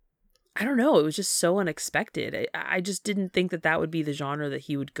don't know. It was just so unexpected. I just didn't think that would be the genre that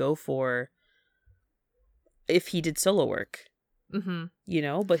he would go for if he did solo work. Mm-hmm. you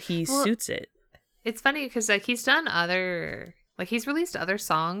know, but he Well, suits it. it's funny because like he's done other, like he's released other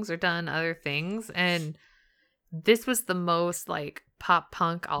songs or done other things, and this was the most like pop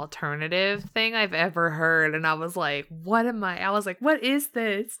punk alternative thing I've ever heard. And I was like, I was like, what is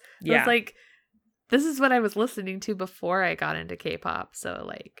this? It was Yeah. like, this is what I was listening to before I got into K-pop. So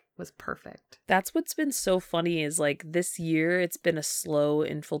like, it was perfect. That's what's been so funny is like this year it's been a slow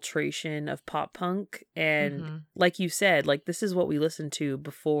infiltration of pop punk, and Mm-hmm. like you said, like this is what we listened to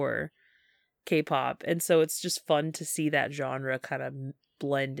before K-pop, and so it's just fun to see that genre kind of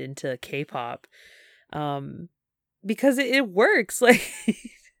blend into K-pop, because it works. Like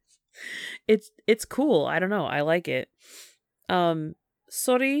it's cool. I don't know, I like it.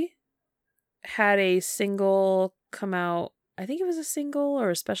 Sori had a single come out, I think it was a single or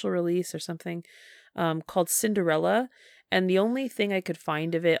a special release or something, called Cinderella. And the only thing I could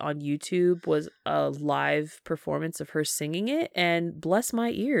find of it on YouTube was a live performance of her singing it. And bless my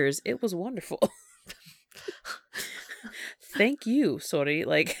ears, it was wonderful. Thank you, Sori.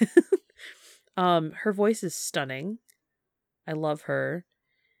 Like, her voice is stunning. I love her.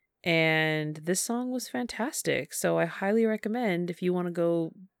 And this song was fantastic. So I highly recommend if you want to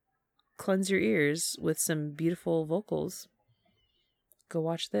go cleanse your ears with some beautiful vocals, go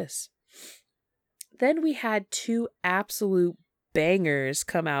watch this. Then we had 2 absolute bangers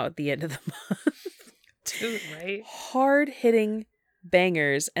come out at the end of the month. 2, right? Hard hitting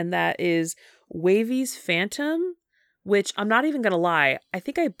bangers, and that is Wavy's Phantom, which I'm not even gonna lie, I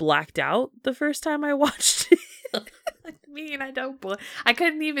think I blacked out the first time I watched it. I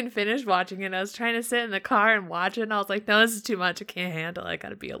couldn't even finish watching it. I was trying to sit in the car and watch it, and I was like, no, this is too much. I can't handle it. I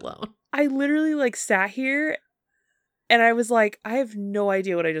gotta be alone. I literally like sat here and I was like, I have no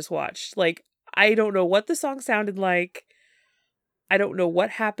idea what I just watched. Like, I don't know what the song sounded like. I don't know what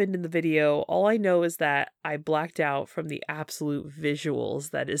happened in the video. All I know is that I blacked out from the absolute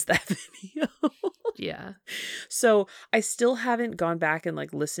visuals that is that video. Yeah. So I still haven't gone back and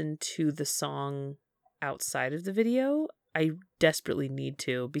like listened to the song outside of the video. I desperately need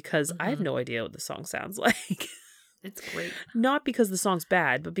to, because I have no idea what the song sounds like. It's great. Not because the song's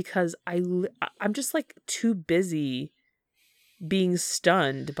bad, but because I'm just like too busy being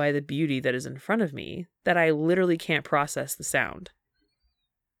stunned by the beauty that is in front of me that I literally can't process the sound.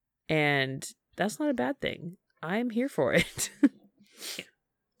 And that's not a bad thing. I'm here for it.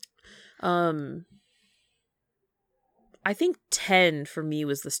 I think 10 for me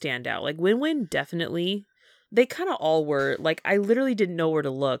was the standout. Like Win Win, definitely. They kind of all were. Like, I literally didn't know where to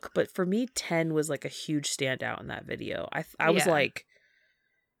look, but for me 10 was like a huge standout in that video. I was like,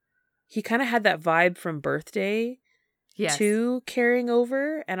 he kind of had that vibe from Birthday too carrying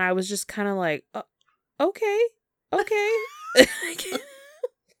over, and I was just kind of like, okay.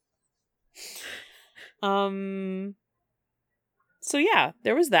 So yeah,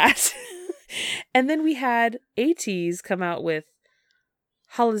 there was that. And then we had ATEEZ come out with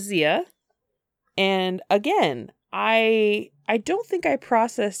Halazia. And again, I don't think I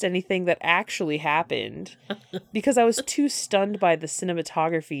processed anything that actually happened because I was too stunned by the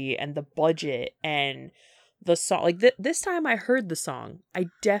cinematography and the budget and the song. Like this time I heard the song. I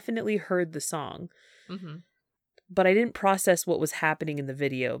definitely heard the song. Mm-hmm. But I didn't process what was happening in the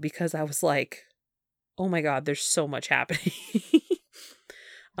video because I was like, oh my God, there's so much happening.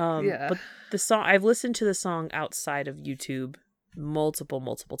 But the song, I've listened to the song outside of YouTube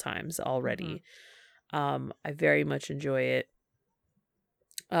multiple times already. I very much enjoy it.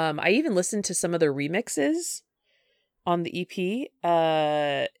 I even listened to some of their remixes on the EP.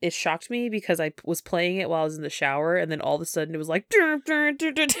 It shocked me because I was playing it while I was in the shower, and then all of a sudden it was like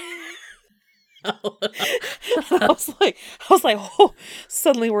I was like, oh,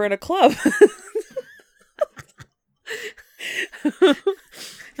 suddenly we're in a club.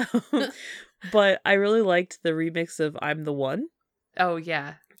 But I really liked the remix of I'm the One. Oh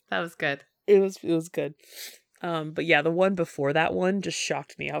yeah, that was good. It was good. But yeah, the one before that one just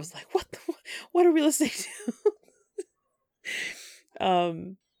shocked me. I was like, what are we listening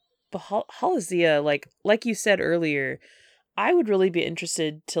to? But Halazia, like you said earlier, I would really be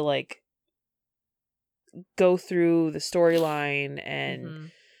interested to like go through the storyline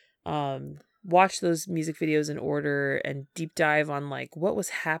and watch those music videos in order and deep dive on like what was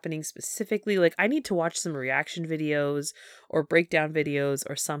happening specifically. Like, I need to watch some reaction videos or breakdown videos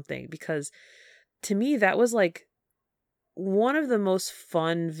or something, because to me that was like one of the most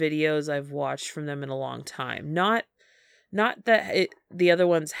fun videos I've watched from them in a long time. Not that the other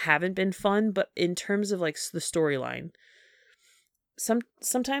ones haven't been fun, but in terms of like the storyline.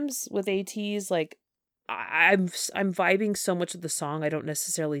 Sometimes with ATEEZ, like I'm vibing so much with the song, I don't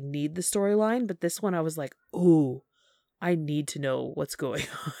necessarily need the storyline, but this one I was like, ooh, I need to know what's going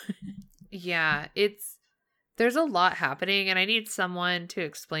on. Yeah, there's a lot happening, and I need someone to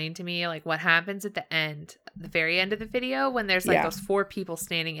explain to me like what happens at the very end of the video when there's like those 4 people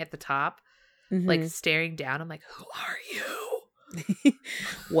standing at the top, like staring down. I'm like, who are you?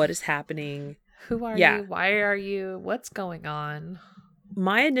 What is happening? Who are you? Why are you? What's going on?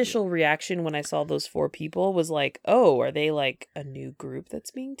 My initial reaction when I saw those 4 people was like, oh, are they like a new group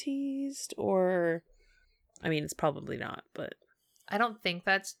that's being teased? Or, I mean, it's probably not, but I don't think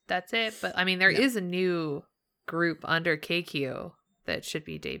that's it. But I mean, there is a new group under KQ that should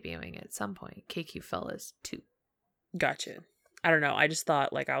be debuting at some point. KQ Fellas 2. Gotcha. I don't know. I just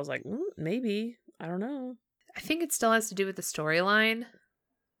thought, like, I was like, maybe. I don't know. I think it still has to do with the storyline.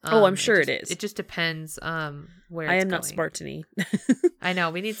 I'm sure it is. It just depends where I it's am going. not Smartiny. I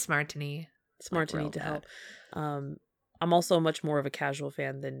know. We need Smartiny. Smartiny to help. I'm also much more of a casual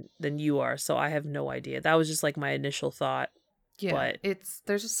fan than you are, so I have no idea. That was just like my initial thought. Yeah, but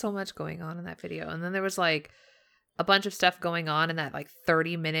there's just so much going on in that video. And then there was like a bunch of stuff going on in that like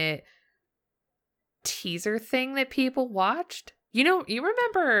 30-minute teaser thing that people watched. You know, you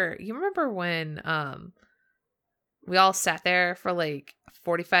remember when we all sat there for like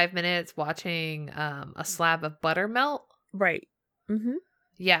 45 minutes watching a slab of butter melt? Right. Mm-hmm.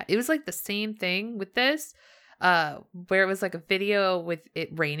 Yeah, it was like the same thing with this, where it was like a video with it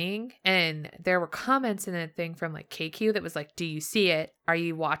raining, and there were comments in that thing from like KQ that was like, do you see it? Are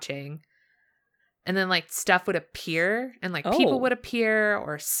you watching? And then like stuff would appear, and like people would appear,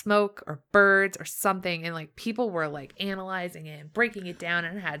 or smoke, or birds, or something, and like people were like analyzing it and breaking it down,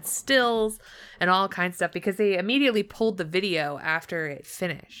 and it had stills and all kinds of stuff because they immediately pulled the video after it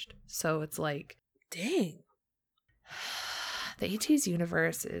finished. So it's like, dang, the ATEEZ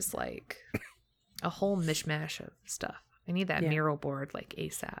universe is like a whole mishmash of stuff. I need that mural board like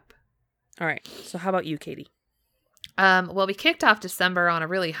ASAP. All right. So how about you, Katie? Well, we kicked off December on a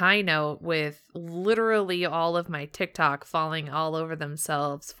really high note with literally all of my TikTok falling all over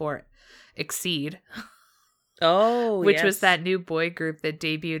themselves for Exceed. Oh, which was that new boy group that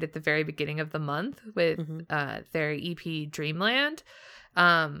debuted at the very beginning of the month with their EP Dreamland.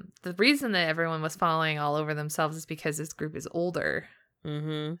 The reason that everyone was falling all over themselves is because this group is older.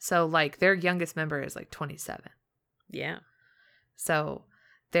 Mm-hmm. So like their youngest member is like 27. Yeah. So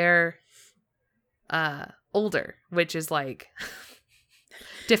they're older, which is like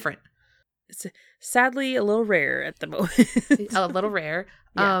different. It's sadly a little rare at the moment. A little rare.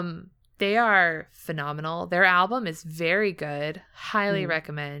 Yeah. They are phenomenal. Their album is very good. Highly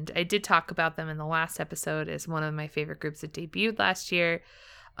recommend. I did talk about them in the last episode as one of my favorite groups that debuted last year.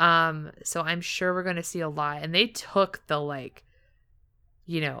 So I'm sure we're going to see a lot. And they took the like,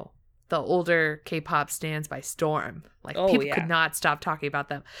 you know, the older K-pop stands by storm. Like people could not stop talking about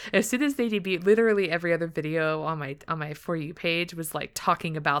them. As soon as they debuted, literally every other video on my For You page was like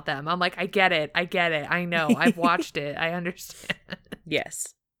talking about them. I'm like, I get it. I know. I've watched it. I understand.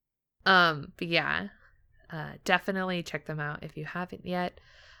 Yes. But yeah, definitely check them out if you haven't yet.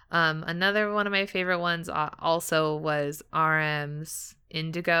 Another one of my favorite ones also was RM's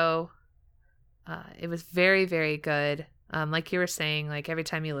Indigo. It was very, very good. Like you were saying, like every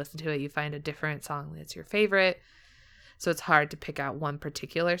time you listen to it, you find a different song that's your favorite. So it's hard to pick out one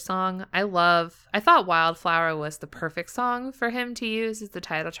particular song. I thought Wildflower was the perfect song for him to use as the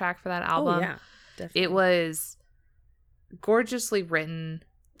title track for that album. Oh, yeah, definitely. It was gorgeously written.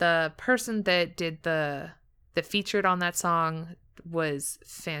 The person that featured on that song was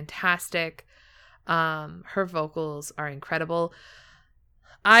fantastic. Her vocals are incredible.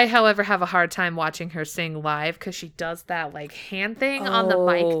 I, however, have a hard time watching her sing live because she does that like hand thing on the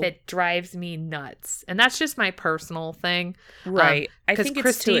mic that drives me nuts, and that's just my personal thing. Right? I think it's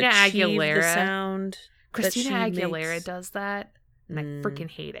Christina to achieve Aguilera, the sound. Christina Aguilera does that, and I freaking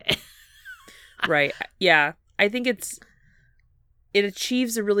hate it. Right? Yeah, I think it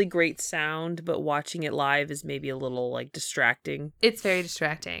achieves a really great sound, but watching it live is maybe a little like distracting. It's very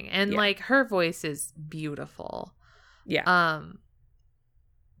distracting, and like her voice is beautiful. Yeah.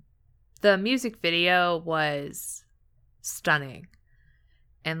 The music video was stunning,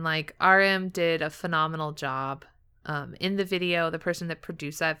 and like RM did a phenomenal job in the video. The person that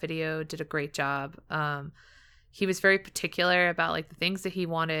produced that video did a great job. He was very particular about like the things that he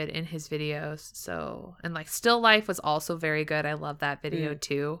wanted in his videos. So, and like Still Life was also very good. I love that video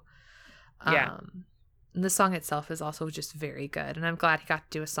too. Yeah. And the song itself is also just very good. And I'm glad he got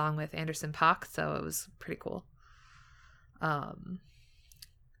to do a song with Anderson .Paak. So it was pretty cool.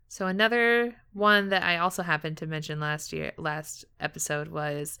 So another one that I also happened to mention last episode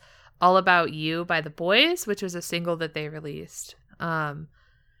was All About You by The Boys, which was a single that they released. It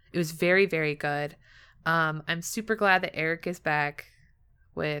was very, very good. I'm super glad that Eric is back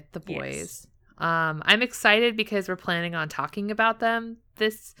with the boys. Yes. I'm excited because we're planning on talking about them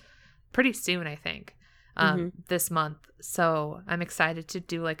this pretty soon, I think, this month. So I'm excited to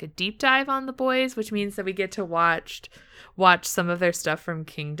do like a deep dive on the boys, which means that we get to watch some of their stuff from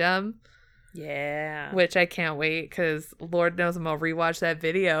Kingdom. Yeah. Which I can't wait because Lord knows I'm going to rewatch that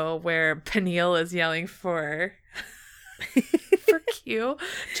video where Peniel is yelling for Q.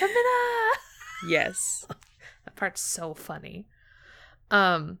 Chamina! Yes. That part's so funny.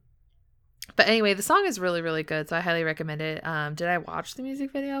 But anyway, the song is really, really good, so I highly recommend it. Did I watch the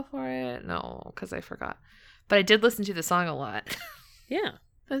music video for it? No, because I forgot. But I did listen to the song a lot. Yeah.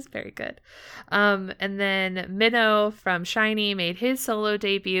 It was very good. And then Minnow from SHINee made his solo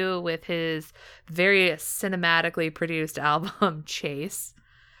debut with his very cinematically produced album, Chase,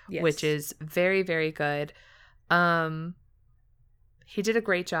 which is very, very good. He did a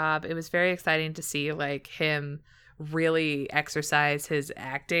great job. It was very exciting to see like him really exercise his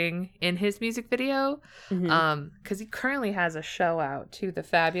acting in his music video, because he currently has a show out too, The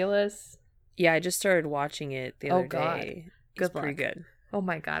Fabulous. Yeah, I just started watching it the other day. It's pretty good. Oh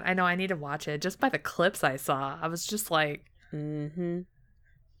my god, I know, I need to watch it. Just by the clips I saw, I was just like,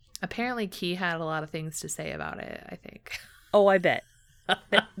 apparently Key had a lot of things to say about it, I think. Oh, I bet.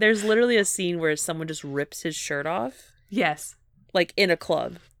 There's literally a scene where someone just rips his shirt off. Yes. Like in a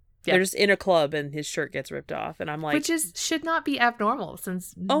club. Yep. They're just in a club and his shirt gets ripped off, and I'm like, which should not be abnormal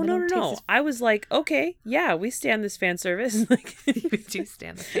since no. I was like, okay, yeah, we stand this fan service. Like, we do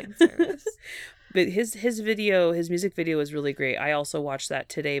stand the fan service. But his music video was really great. I also watched that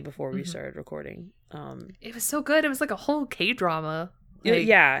today before we started recording. It was so good. It was like a whole K-drama.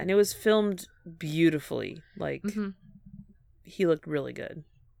 Yeah, and it was filmed beautifully. Like, he looked really good.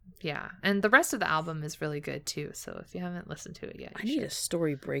 Yeah, and the rest of the album is really good too. So if you haven't listened to it yet, I need a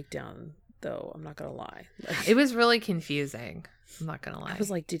story breakdown, though. I'm not gonna lie. Like, it was really confusing. I'm not gonna lie. I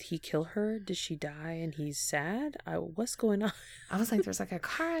was like, did he kill her? Did she die? And he's sad. What's going on? I was like, there's like a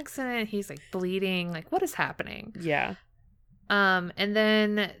car accident. He's like bleeding. Like, what is happening? Yeah. And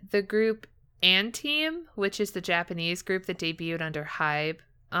then the group Anteam, which is the Japanese group that debuted under HYBE,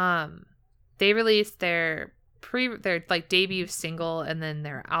 they released their like debut single and then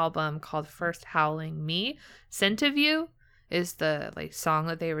their album called First Howling Me. Scent of You is the like song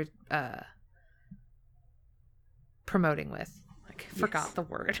that they were promoting with. Like, forgot the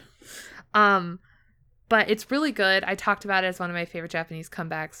word. But it's really good. I talked about it as one of my favorite Japanese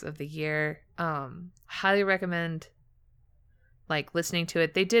comebacks of the year. Highly recommend like listening to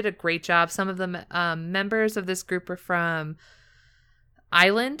it. They did a great job. Some of the members of this group are from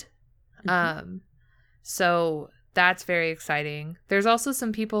Island. So that's very exciting. There's also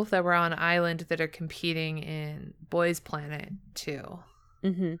some people that were on Island that are competing in Boys Planet too,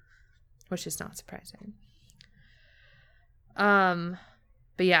 which is not surprising.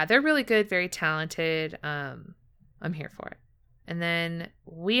 But yeah, they're really good, very talented. I'm here for it. And then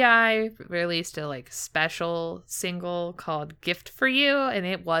WeEye released a like special single called Gift for You, and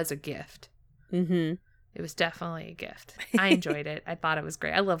it was a gift. It was definitely a gift. I enjoyed it. I thought it was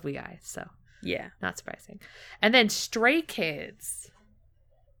great. I love WeEye, so yeah, not surprising. And then Stray Kids,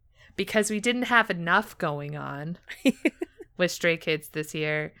 because we didn't have enough going on with Stray Kids this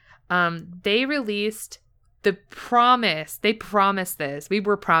year. They released The Promise. They promised this. We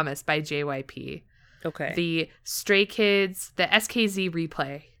were promised by JYP. Okay. The Stray Kids, the SKZ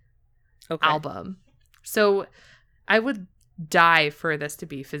Replay album. So I would die for this to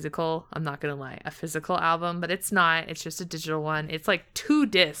be physical. I'm not gonna lie, a physical album, but it's not. It's just a digital one. It's like 2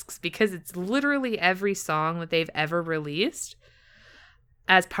 discs because it's literally every song that they've ever released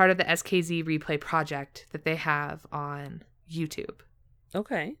as part of the SKZ Replay project that they have on YouTube.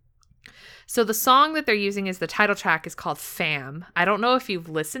 Okay. So the song that they're using as the title track is called Fam. I don't know if you've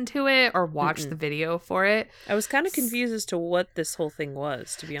listened to it or watched the video for it. I was kind of confused as to what this whole thing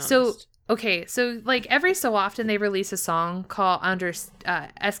was, to be honest. So like every so often they release a song called under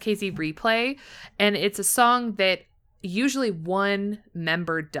SKZ Replay, and it's a song that usually one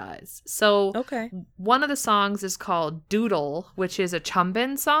member does. So one of the songs is called Doodle, which is a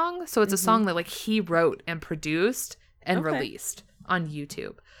Chumbin song. So it's a song that like he wrote and produced and released on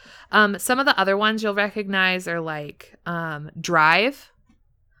YouTube. Some of the other ones you'll recognize are like Drive,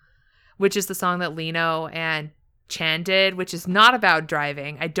 which is the song that Lino and Chan did, which is not about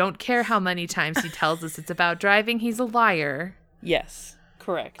driving. I don't care how many times he tells us it's about driving. He's a liar. Yes,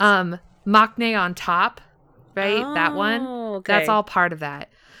 correct. Maknae on Top, right? That one. Okay. That's all part of that.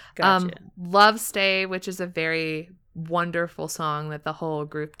 Gotcha. Love Stay, which is a very wonderful song that the whole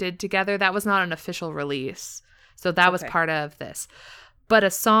group did together. That was not an official release. So that was part of this. But a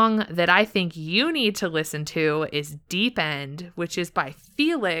song that I think you need to listen to is Deep End, which is by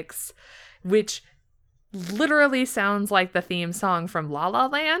Felix, which literally sounds like the theme song from La La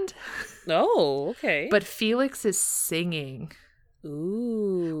Land. Oh, okay. But Felix is singing.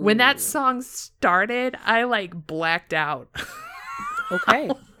 Ooh. When that song started, I like blacked out. Okay.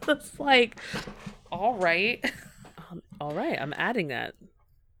 It's like, all right. All right. I'm adding that.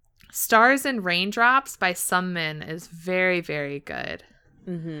 Stars and Raindrops by Summin is very, very good.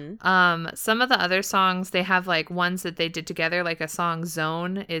 Mm-hmm. Some of the other songs, they have like ones that they did together, like a song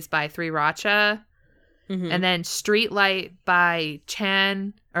Zone is by Three Racha. Mm-hmm. And then Streetlight by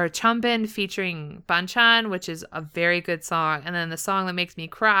Chanbin featuring Banchan, which is a very good song. And then the song that makes me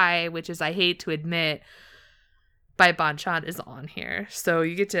cry, which is I Hate to Admit by Banchan, is on here. So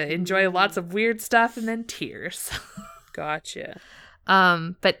you get to enjoy lots of weird stuff and then tears. Gotcha.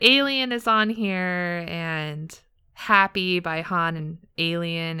 But Alien is on here, and Happy by Han and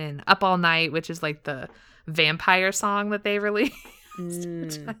Alien, and Up All Night, which is like the vampire song that they released,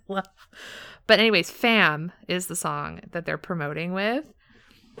 which I love. But anyways, Fam is the song that they're promoting with.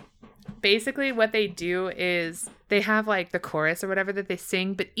 Basically, what they do is they have like the chorus or whatever that they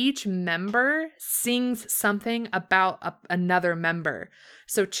sing, but each member sings something about another member.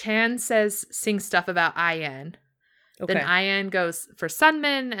 So Chan sings stuff about Ian. Okay. Then Ian goes for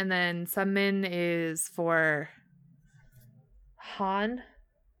Sunmin, and then Sunmin is for Han.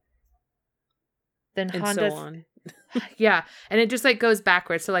 Then and Han so does, on. yeah, and it just like goes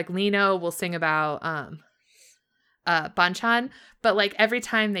backwards. So like Lino will sing about Banchan, but like every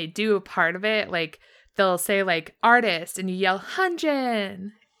time they do a part of it, like they'll say like artist, and you yell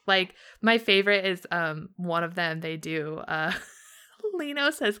Hanjin. Like my favorite is one of them. They do Lino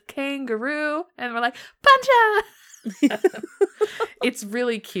says kangaroo, and we're like Banchan. It's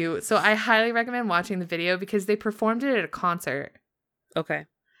really cute. So I highly recommend watching the video because they performed it at a concert. Okay.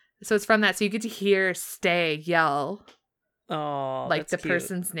 So it's from that. So you get to hear Stay yell like the cute.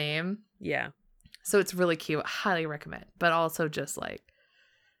 person's name. Yeah. So it's really cute. Highly recommend. But also just like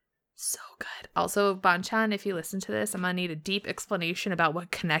so good. Also, Banchan, if you listen to this, I'm going to need a deep explanation about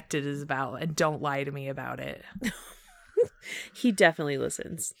what Connected is about, and don't lie to me about it. He definitely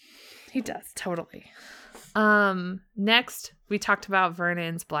listens. He does. Totally. Next, we talked about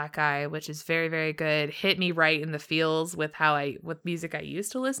Vernon's Black Eye, which is very, very good. Hit me right in the feels with with music I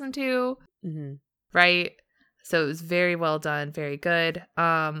used to listen to. Mm-hmm. Right? So it was very well done. Very good.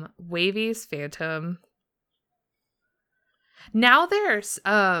 Wavy's Phantom. Now there's,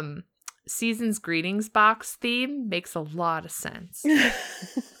 Season's Greetings box theme makes a lot of sense. I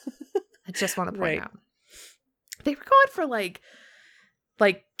just want to point out. They were going for like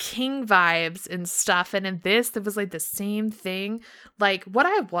King vibes and stuff, and in this there was like the same thing. Like what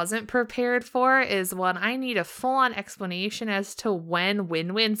I wasn't prepared for is when I need a full-on explanation as to when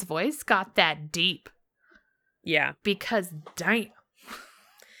Win-Win's voice got that deep. Yeah, because damn,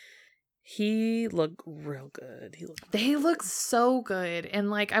 he looked real good. They look so good, and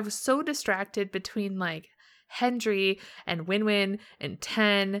like I was so distracted between like Hendry and Win-Win and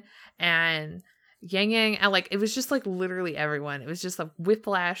Ten and Yang Yang, and like it was just like literally everyone. It was just a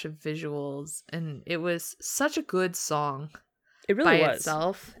whiplash of visuals, and it was such a good song. It really by was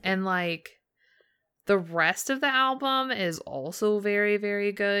itself, and like the rest of the album is also very,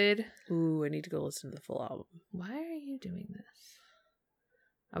 very good. Ooh, I need to go listen to the full album. Why are you doing this?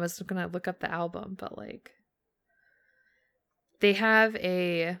 I was gonna look up the album, but like they have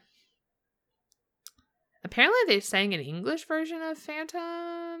apparently they sang an English version of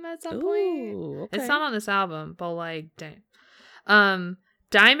Phantom at some point. Okay. It's not on this album, but like, dang.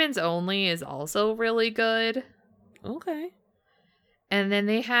 Diamonds Only is also really good. Okay. And then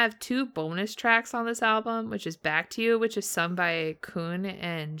they have 2 bonus tracks on this album, which is Back to You, which is sung by Kun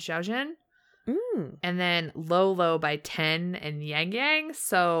and Xiaojun. And then Low Low by Ten and Yang Yang.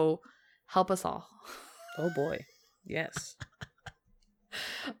 So help us all. Oh boy. Yes.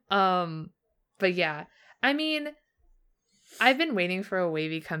 But yeah, I mean, I've been waiting for a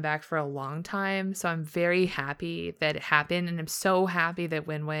Wavy comeback for a long time, so I'm very happy that it happened, and I'm so happy that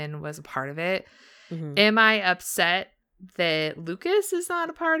Win-Win was a part of it. Mm-hmm. Am I upset that Lucas is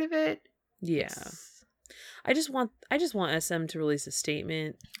not a part of it? Yeah. Yes. I just want SM to release a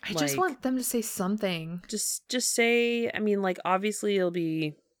statement. I just want them to say something. Just say, I mean, like obviously it'll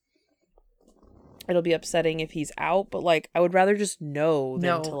be upsetting if he's out, but like I would rather just know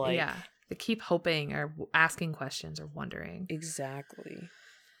than to like they keep hoping or asking questions or wondering. Exactly.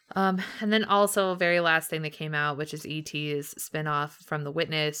 And then also very last thing that came out, which is E.T.'s spinoff from The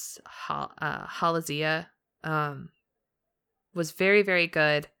Witness, Halazia, was very, very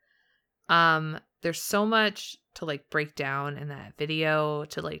good. there's so much to like break down in that video,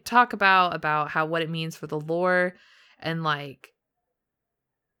 to like talk about how what it means for the lore, and like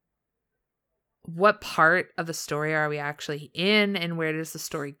what part of the story are we actually in, and where does the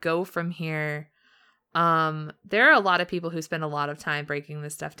story go from here. There are a lot of people who spend a lot of time breaking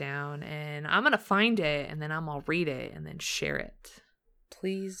this stuff down, and I'm gonna find it and then I'm gonna read it and then share it.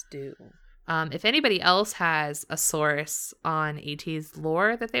 Please do. If anybody else has a source on AT's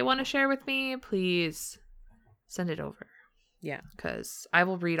lore that they want to share with me, please send it over. Yeah. Because I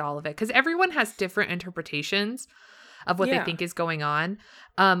will read all of it. Because everyone has different interpretations of what they think is going on.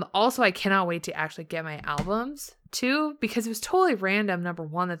 Also, I cannot wait to actually get my albums too, because it was totally random, number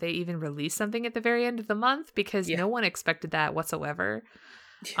one, that they even released something at the very end of the month, because no one expected that whatsoever.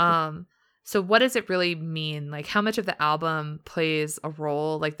 So what does it really mean? Like, how much of the album plays a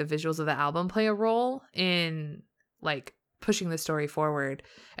role, like the visuals of the album play a role in like pushing the story forward?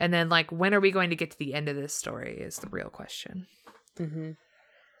 And then like, when are we going to get to the end of this story is the real question. Mm-hmm.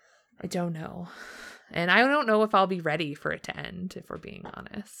 I don't know. And I don't know if I'll be ready for it to end, if we're being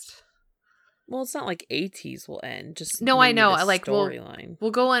honest. Well, it's not like ATs will end. Just no, I know. Like storyline.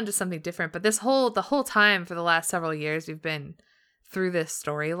 We'll go on to something different. But the whole time for the last several years, we've been through this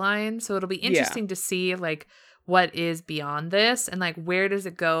storyline, so it'll be interesting to see like what is beyond this, and like where does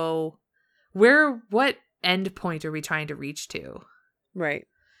it go, what end point are we trying to reach to, right?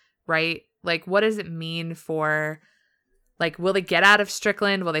 Like, what does it mean for, like, will they get out of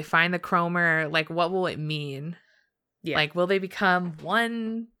Strickland, will they find the Cromer, like what will it mean? Like, will they become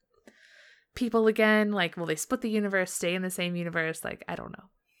one people again? Like, will they split the universe, stay in the same universe? Like, I don't know.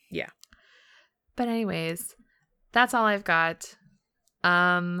 But anyways, that's all I've got.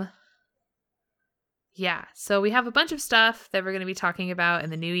 So we have a bunch of stuff that we're going to be talking about in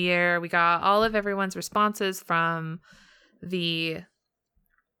the new year. We got all of everyone's responses from the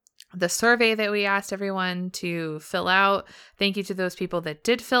survey that we asked everyone to fill out. Thank you to those people that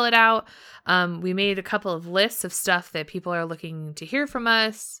did fill it out. We made a couple of lists of stuff that people are looking to hear from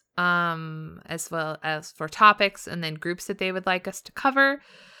us, as well as for topics and then groups that they would like us to cover.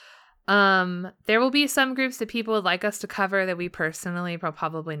 There will be some groups that people would like us to cover that we personally will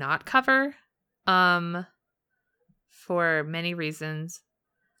probably not cover, for many reasons.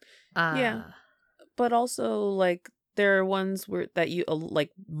 But also, like, there are ones that you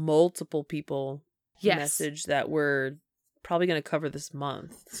like multiple people message that we're probably going to cover this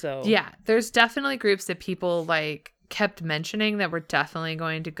month. So there's definitely groups that people like kept mentioning that we're definitely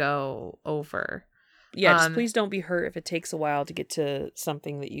going to go over. Just please don't be hurt if it takes a while to get to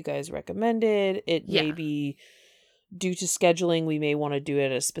something that you guys recommended. It may be due to scheduling. We may want to do it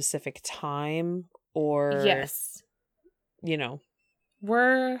at a specific time, or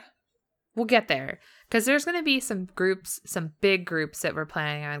we'll get there, because there's going to be some big groups that we're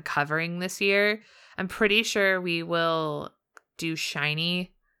planning on covering this year. I'm pretty sure we will do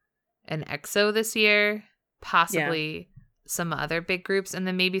Shiny and EXO this year, possibly some other big groups, and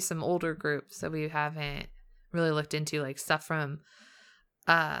then maybe some older groups that we haven't really looked into, like stuff from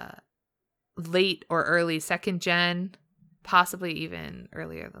late or early second gen, possibly even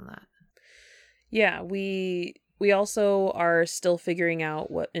earlier than that. We also are still figuring out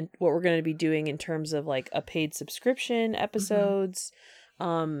what we're going to be doing in terms of like a paid subscription episodes.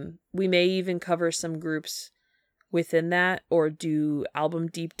 We may even cover some groups within that, or do album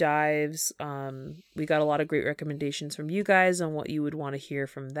deep dives. We got a lot of great recommendations from you guys on what you would want to hear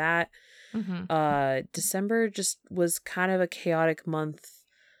from that. December just was kind of a chaotic month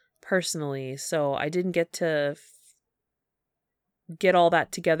personally, so I didn't get to get all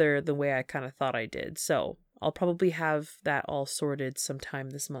that together the way I kind of thought I did. So I'll probably have that all sorted sometime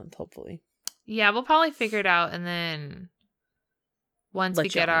this month, hopefully. We'll probably figure it out, and then once we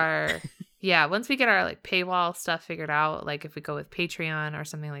get our like paywall stuff figured out, like if we go with Patreon or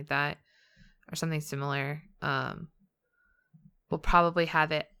something like that, or something similar, we'll probably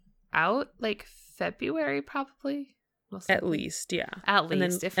have it out like February, probably. At least.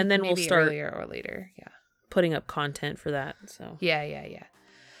 And then we'll start earlier or later. Putting up content for that. So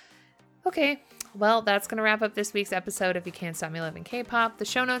Okay. Well, that's going to wrap up this week's episode of You Can't Stop Me Loving K-Pop. The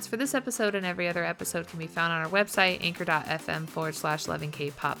show notes for this episode and every other episode can be found on our website, anchor.fm/Loving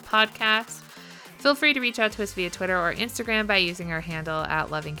K-Pop podcast. Feel free to reach out to us via Twitter or Instagram by using our handle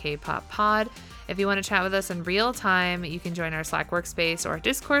 @LovingKPopPod. If you want to chat with us in real time, you can join our Slack workspace or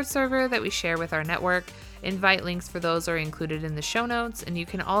Discord server that we share with our network. Invite links for those are included in the show notes, and you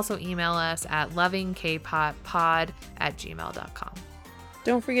can also email us at lovingkpoppod@gmail.com.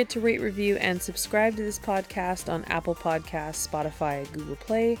 Don't forget to rate, review, and subscribe to this podcast on Apple Podcasts, Spotify, Google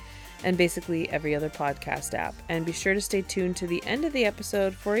Play, and basically every other podcast app. And be sure to stay tuned to the end of the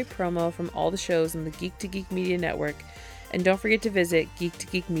episode for a promo from all the shows in the Geek to Geek Media Network. And don't forget to visit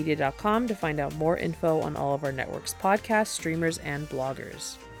geektogeekmedia.com to find out more info on all of our network's podcasts, streamers, and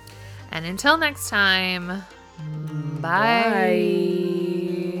bloggers. And until next time, bye.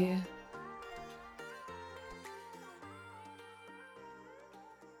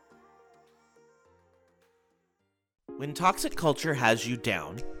 When toxic culture has you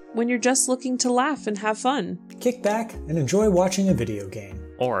down, When you're just looking to laugh and have fun, Kick back and enjoy watching a video game.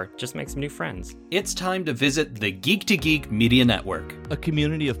 Or just make some new friends. It's time to visit the Geek to Geek Media Network, a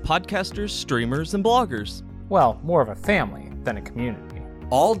community of podcasters, streamers, and bloggers. Well, more of a family than a community.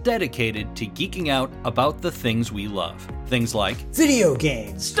 all dedicated to geeking out about the things we love. Things like Video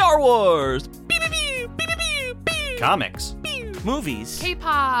games, Star Wars, comics, movies,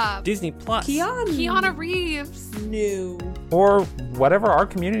 K-pop, Disney Plus. Keanu Reeves, new, Or whatever our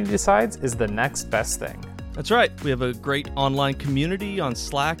community decides is the next best thing. That's right. We have a great online community on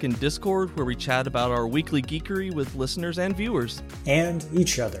Slack and Discord where we chat about our weekly geekery with listeners and viewers. and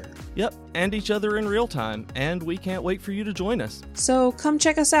each other. Yep, and each other in real time, and we can't wait for you to join us. So come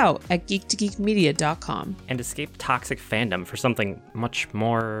check us out at geektogeekmedia.com. And escape toxic fandom for something much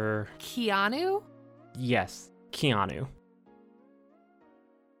more... Keanu. Yes, Keanu.